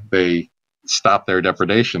they stop their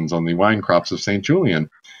depredations on the wine crops of St. Julian.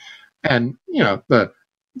 And the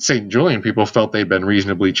St. Julian people felt they'd been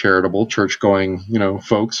reasonably charitable, church-going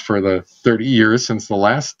folks for the 30 years since the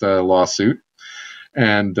last lawsuit,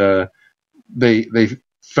 and they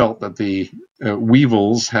felt that the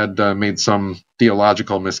Weevils had made some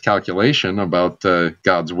theological miscalculation about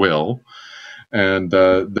God's will, and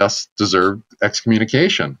thus deserved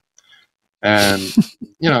excommunication. And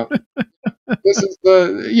this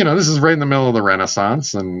is right in the middle of the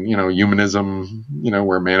Renaissance, and humanism,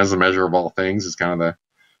 where man is the measure of all things, is kind of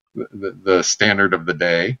the standard of the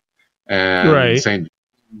day. And right. St.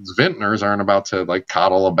 Vintners aren't about to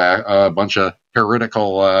coddle a bunch of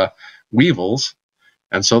heretical Weevils.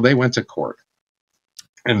 And so they went to court.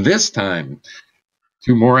 And this time,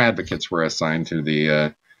 2 more advocates were assigned to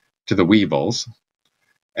the Weevils.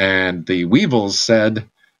 And the Weevils said,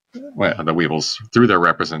 well, the Weevils, through their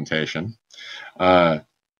representation,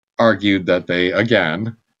 argued that they,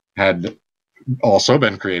 again, had also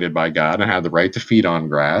been created by God and had the right to feed on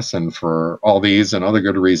grass. And for all these and other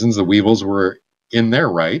good reasons, the Weevils were in their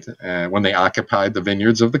right when they occupied the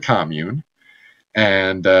vineyards of the commune.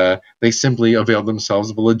 And they simply availed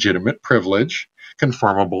themselves of a legitimate privilege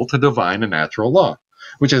conformable to divine and natural law,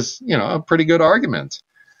 which is, a pretty good argument.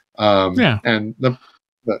 And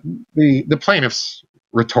the plaintiff's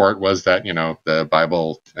retort was that, the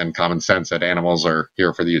Bible and common sense said animals are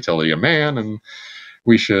here for the utility of man, and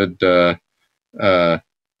we should, they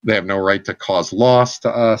have no right to cause loss to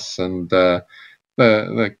us. And the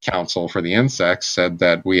counsel for the insects said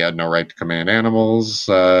that we had no right to command animals.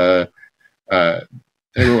 We had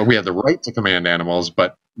the right to command animals,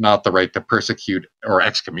 but not the right to persecute or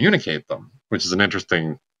excommunicate them, which is an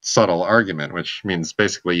interesting, subtle argument, which means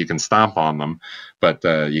basically you can stomp on them, but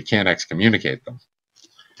you can't excommunicate them.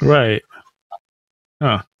 Right.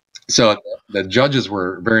 Huh. So the judges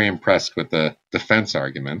were very impressed with the defense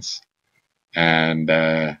arguments, and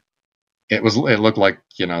it looked like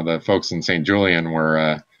the folks in St. Julian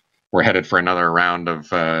were headed for another round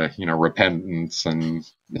of repentance and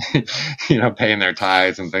paying their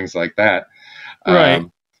tithes and things like that. Right.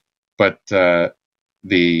 But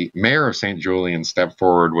the mayor of St. Julian stepped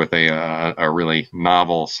forward with a really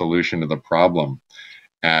novel solution to the problem.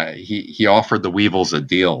 He offered the Weevils a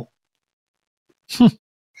deal.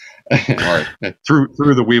 Or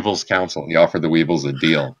through the Weevils Council, he offered the Weevils a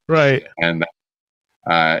deal. Right. And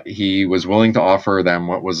he was willing to offer them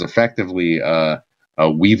what was effectively a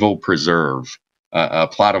Weevil preserve, a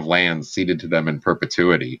plot of land ceded to them in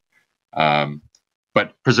perpetuity,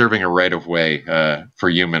 but preserving a right of way for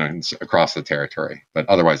humans across the territory. But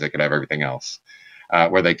otherwise, they could have everything else,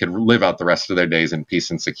 where they could live out the rest of their days in peace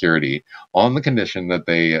and security, on the condition that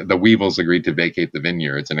the Weevils agreed to vacate the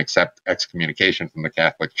vineyards and accept excommunication from the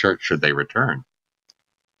Catholic Church should they return.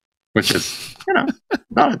 Which is,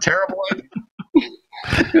 not a terrible idea.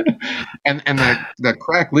 and the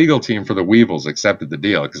crack legal team for the Weevils accepted the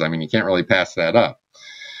deal, because you can't really pass that up.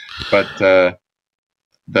 But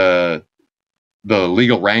the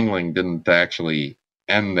legal wrangling didn't actually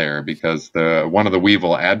end there, because one of the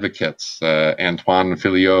Weevil advocates, Antoine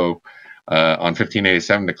Filiot, on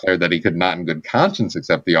 1587 declared that he could not in good conscience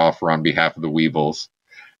accept the offer on behalf of the Weevils,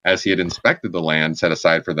 as he had inspected the land set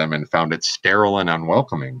aside for them and found it sterile and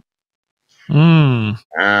unwelcoming. So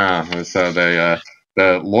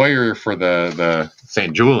the lawyer for the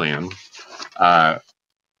St. Julian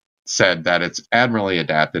said that it's admirably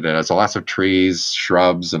adapted. It has lots of trees,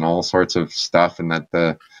 shrubs, and all sorts of stuff, and that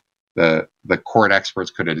the court experts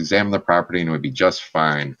could examine the property and it would be just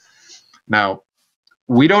fine. Now,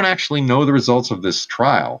 we don't actually know the results of this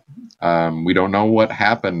trial. We don't know what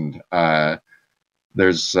happened.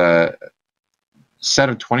 There's a set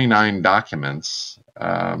of 29 documents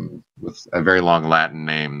with a very long Latin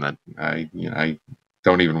name that I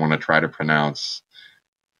don't even want to try to pronounce.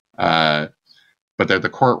 But they're the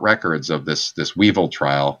court records of this Weevil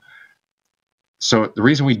trial. So the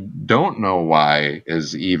reason we don't know why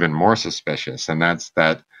is even more suspicious, and that's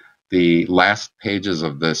that the last pages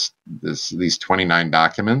of these 29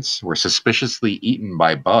 documents were suspiciously eaten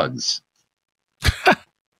by bugs.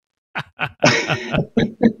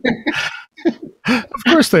 Of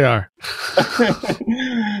course they are.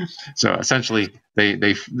 So essentially,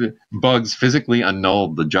 the bugs physically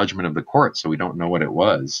annulled the judgment of the court, so we don't know what it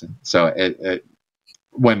was. So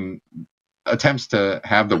when attempts to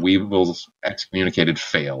have the Weevils excommunicated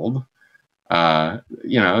failed, they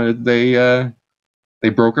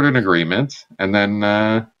brokered an agreement, and then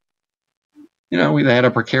they had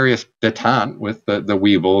a precarious detente with the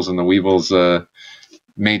Weevils, and the Weevils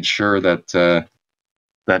made sure that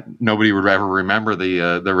nobody would ever remember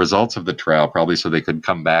the results of the trial, probably so they could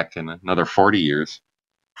come back in another 40 years.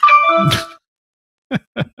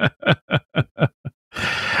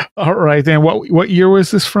 All right, then. What year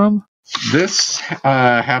was this from? This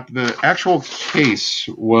happened. The actual case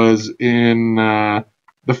was in.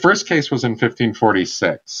 The first case was in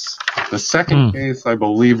 1546. The second case, I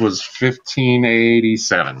believe, was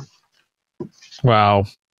 1587. Wow.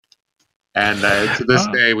 And to this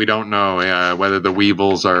day, we don't know whether the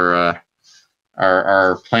Weevils are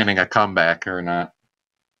planning a comeback or not.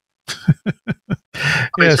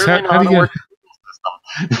 Yes. How do you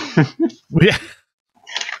yeah.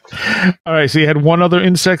 All right. So you had one other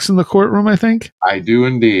insects in the courtroom, I think. I do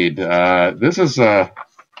indeed. This is a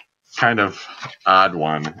kind of odd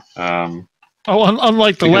one.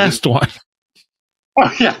 Unlike the last one.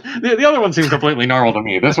 Oh yeah, the other one seems completely normal to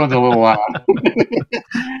me. This one's a little odd.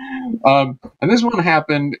 And this one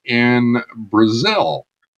happened in Brazil,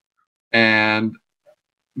 and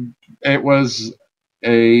it was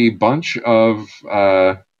a bunch of.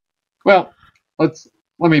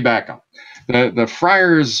 Let me back up. The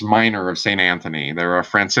Friars Minor of St. Anthony, they're a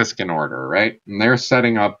Franciscan order, right? And they're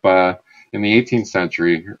setting up in the 18th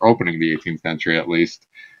century, or opening the 18th century at least.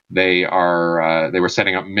 They were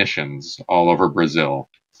setting up missions all over Brazil,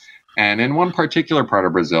 and in one particular part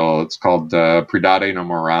of Brazil, it's called Pridade no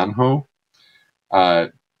Moranjo.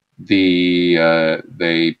 They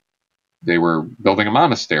were building a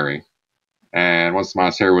monastery, and once the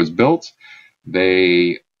monastery was built,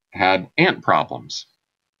 they had ant problems.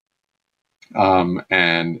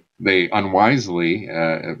 And they unwisely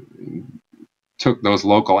took those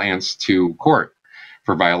local ants to court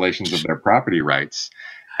for violations of their property rights.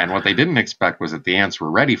 And what they didn't expect was that the ants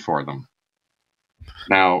were ready for them.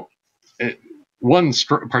 Now, one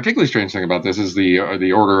particularly strange thing about this is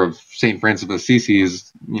the order of St. Francis of Assisi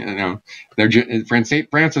is, St.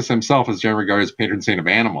 Francis himself is generally regarded as patron saint of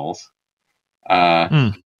animals.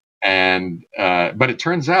 But it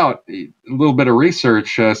turns out, a little bit of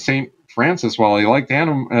research, St. Francis, while he liked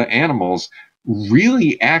animals,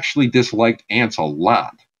 really actually disliked ants a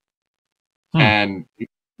lot. And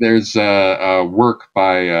there's a work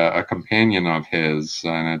by a companion of his,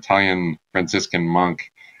 an Italian Franciscan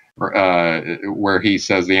monk, where he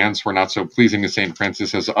says the ants were not so pleasing to St.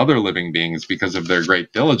 Francis as other living beings because of their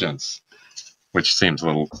great diligence, which seems a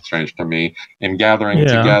little strange to me, in gathering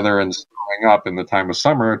together and storing up in the time of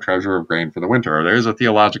summer a treasure of grain for the winter. There's a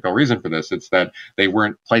theological reason for this. It's that they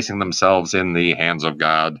weren't placing themselves in the hands of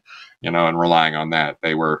God, and relying on that.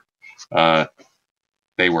 They were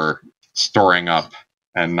storing up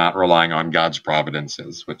and not relying on God's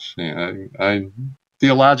providences, which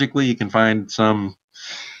theologically you can find some.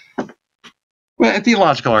 Well,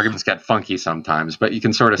 theological arguments get funky sometimes, but you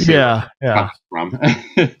can sort of see where it comes from.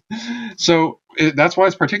 So that's why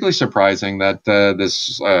it's particularly surprising that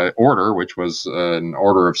this order, which was an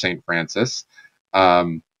order of St. Francis,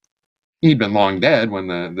 he'd been long dead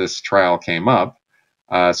when this trial came up,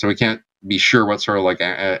 so we can't be sure what sort of like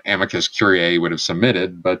amicus curiae he would have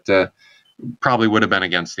submitted, but probably would have been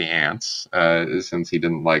against the ants, since he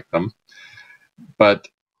didn't like them. But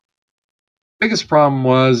biggest problem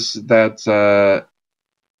was that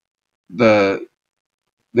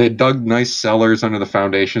they dug nice cellars under the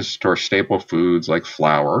foundations to store staple foods like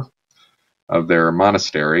flour of their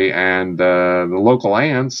monastery, and the local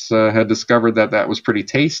ants had discovered that was pretty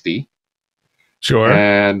tasty. Sure.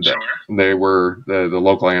 And they were the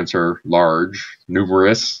local ants are large,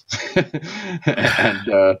 numerous, and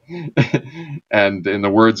in the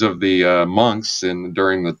words of the monks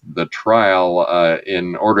during the trial,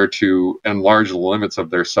 in order to enlarge the limits of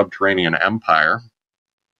their subterranean empire,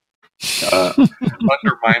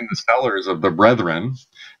 undermine the cellars of the brethren,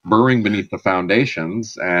 burrowing beneath the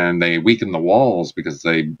foundations, and they weakened the walls because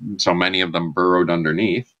so many of them burrowed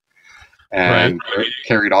underneath, and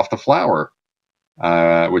carried off the flour.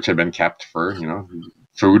 Which had been kept for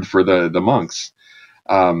food for the monks,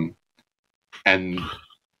 and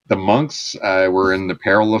the monks were in the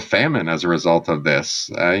peril of famine as a result of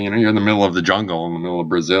this. You're in the middle of the jungle, in the middle of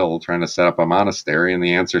Brazil, trying to set up a monastery, and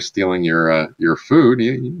the ants are stealing your food.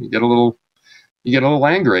 You get a little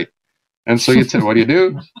angry, and so what do you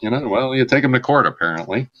do? Well, you take them to court.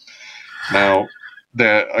 Apparently, now.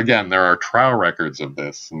 Again, there are trial records of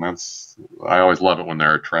this, and I always love it when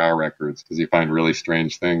there are trial records because you find really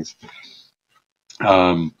strange things.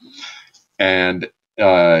 And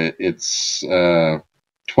it's 12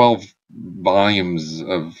 volumes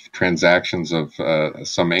of transactions of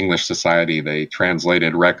some English society. They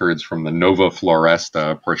translated records from the Nova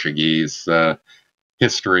Floresta Portuguese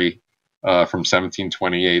history from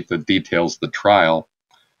 1728 that details the trial.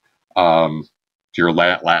 If you're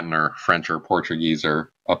Latin or French or Portuguese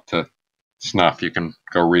or up to snuff, you can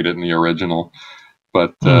go read it in the original.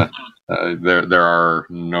 But there are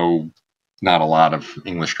not a lot of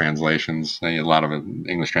English translations. A lot of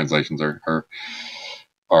English translations are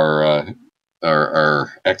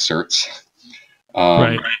excerpts.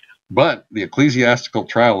 Right. But the ecclesiastical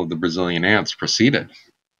trial of the Brazilian ants proceeded.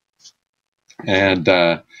 And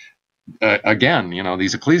again, you know,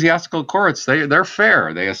 these ecclesiastical courts, they're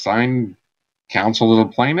fair. They assign counsel to the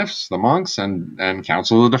plaintiffs, the monks, and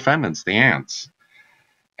counsel to the defendants, the ants.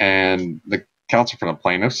 And the counsel for the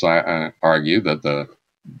plaintiffs argued that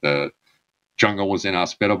the jungle was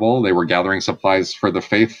inhospitable. They were gathering supplies for the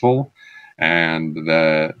faithful, and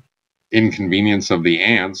the inconvenience of the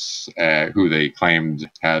ants, who they claimed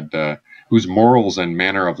had whose morals and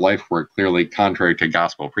manner of life were clearly contrary to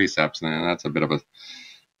gospel precepts, and that's a bit of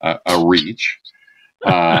a reach.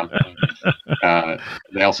 They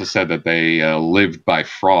also said that they lived by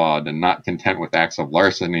fraud, and not content with acts of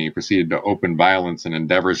larceny, proceeded to open violence and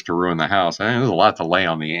endeavors to ruin the house. There's a lot to lay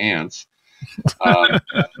on the ants.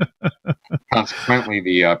 Consequently,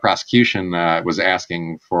 the prosecution was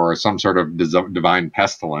asking for some sort of divine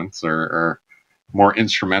pestilence or more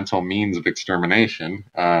instrumental means of extermination.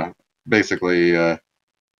 Basically,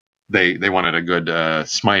 they wanted a good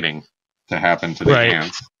smiting to happen to the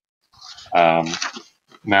ants.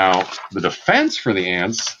 Now, the defense for the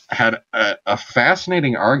ants had a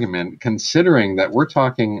fascinating argument, considering that we're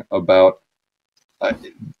talking about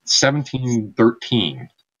 1713.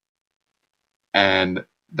 And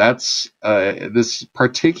that's this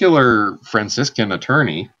particular Franciscan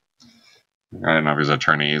attorney. I don't know if he's an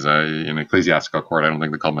attorney. He's in ecclesiastical court. I don't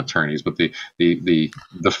think they call them attorneys, but the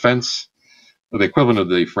defense, the equivalent of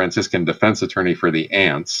the Franciscan defense attorney for the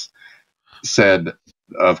ants, said,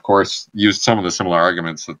 of course, used some of the similar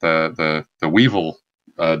arguments that the Weevil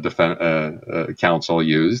counsel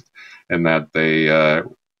used, and that they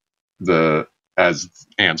as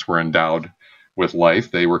ants were endowed with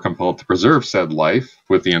life, they were compelled to preserve said life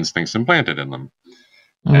with the instincts implanted in them.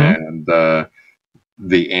 And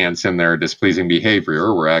the ants in their displeasing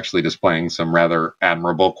behavior were actually displaying some rather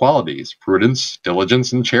admirable qualities: prudence,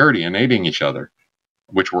 diligence, and charity in aiding each other,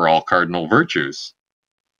 which were all cardinal virtues.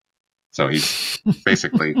 So he's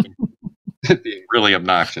basically being really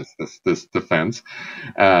obnoxious, this defense.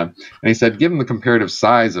 And he said, given the comparative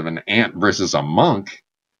size of an ant versus a monk,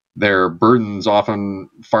 their burdens often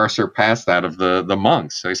far surpass that of the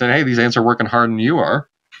monks. So he said, hey, these ants are working harder than you are.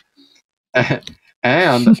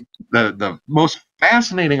 And the most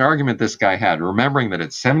fascinating argument this guy had, remembering that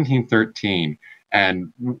it's 1713,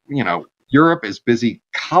 and, you know, Europe is busy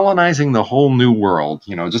colonizing the whole new world,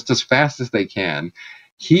 you know, just as fast as they can.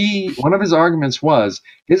 One of his arguments was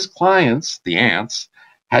his clients, the ants,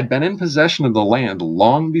 had been in possession of the land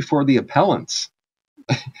long before the appellants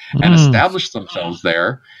and established themselves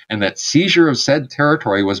there, and that seizure of said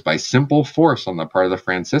territory was by simple force on the part of the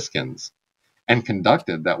Franciscans, and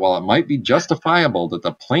conducted that while it might be justifiable that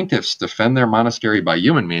the plaintiffs defend their monastery by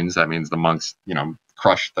human means, that means the monks, you know,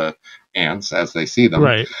 crush the ants as they see them,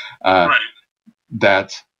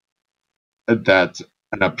 that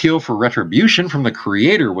an appeal for retribution from the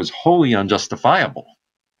Creator was wholly unjustifiable.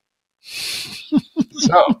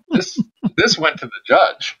 So this went to the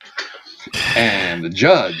judge, and the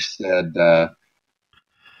judge said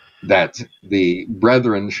that the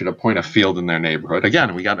brethren should appoint a field in their neighborhood.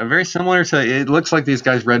 Again, we got a very similar to, it looks like these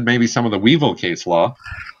guys read maybe some of the Weevil case law,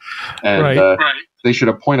 and they should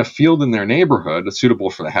appoint a field in their neighborhood suitable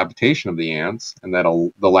for the habitation of the ants, and that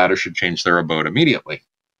the latter should change their abode immediately,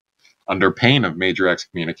 under pain of major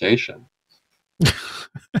excommunication. And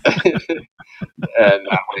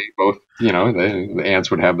that way, both, you know, the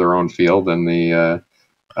ants would have their own field, and the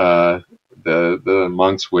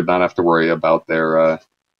monks would not have to worry about their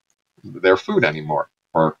food anymore,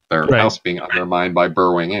 or their house being undermined by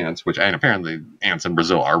burrowing ants. And apparently, ants in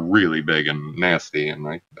Brazil are really big and nasty, and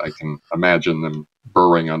I can imagine them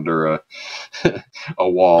burrowing under a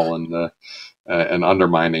wall and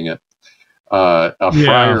undermining it. A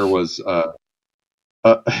friar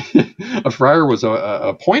was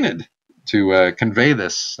appointed to convey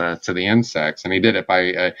this to the insects, and he did it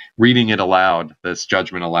by reading it aloud, this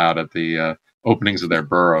judgment aloud at the openings of their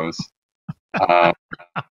burrows.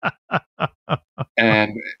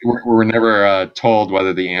 And we're never told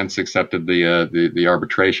whether the ants accepted the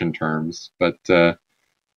arbitration terms, but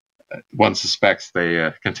one suspects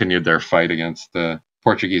they continued their fight against the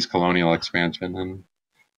Portuguese colonial expansion. And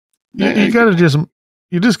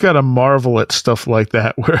you just gotta marvel at stuff like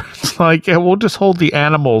that, where it's like, yeah, we'll just hold the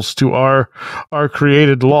animals to our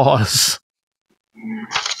created laws.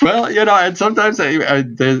 Well, and sometimes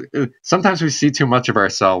sometimes we see too much of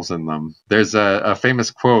ourselves in them. There's a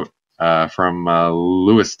famous quote from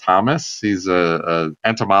Lewis Thomas. He's a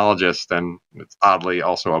entomologist and it's oddly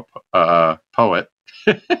also a poet.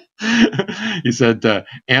 He said,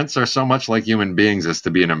 ants are so much like human beings as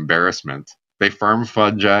to be an embarrassment. They farm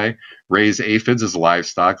fungi, raise aphids as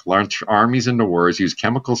livestock, launch armies into wars, use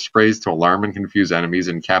chemical sprays to alarm and confuse enemies,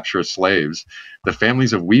 and capture slaves. The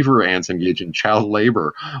families of weaver ants engage in child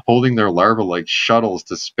labor, holding their larvae like shuttles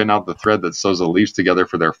to spin out the thread that sews the leaves together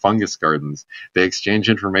for their fungus gardens. They exchange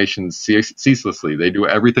information ceaselessly. They do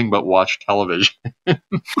everything but watch television.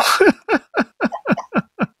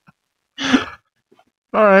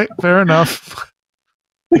 All right, fair enough.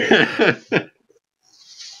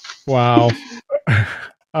 Wow.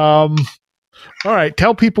 All right,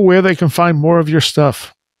 tell people where they can find more of your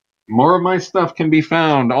stuff. More of my stuff can be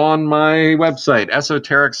found on my website,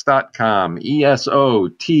 EsoterX.com,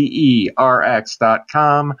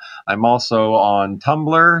 EsoterX.com. I'm also on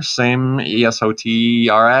Tumblr, same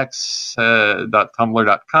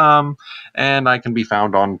EsoterX.tumblr.com, and I can be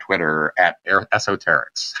found on Twitter at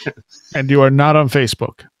EsoterX. And you are not on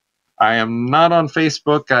Facebook? I am not on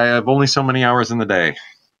Facebook. I have only so many hours in the day.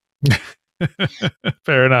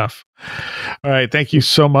 Fair enough. All right. Thank you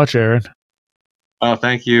so much, Aaron. Oh,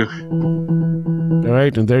 thank you. All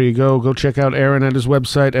right. And there you go. Go check out Aaron at his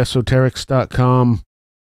website, EsoterX.com.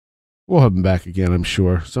 We'll have him back again, I'm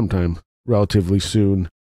sure, sometime relatively soon.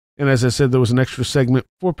 And as I said, there was an extra segment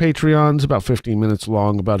for Patreons, about 15 minutes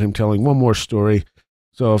long, about him telling one more story.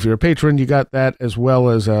 So if you're a patron, you got that as well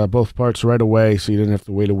as both parts right away, so you didn't have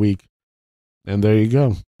to wait a week. And there you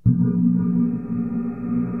go.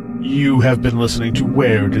 You have been listening to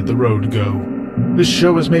Where Did the Road Go? This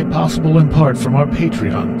show is made possible in part from our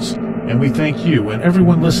Patreons, and we thank you and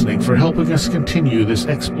everyone listening for helping us continue this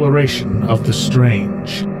exploration of the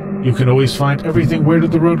strange. You can always find everything Where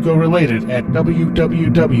Did the Road Go related at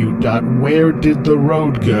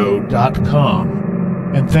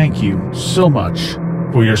www.wheredidtheroadgo.com. And thank you so much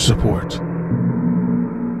for your support.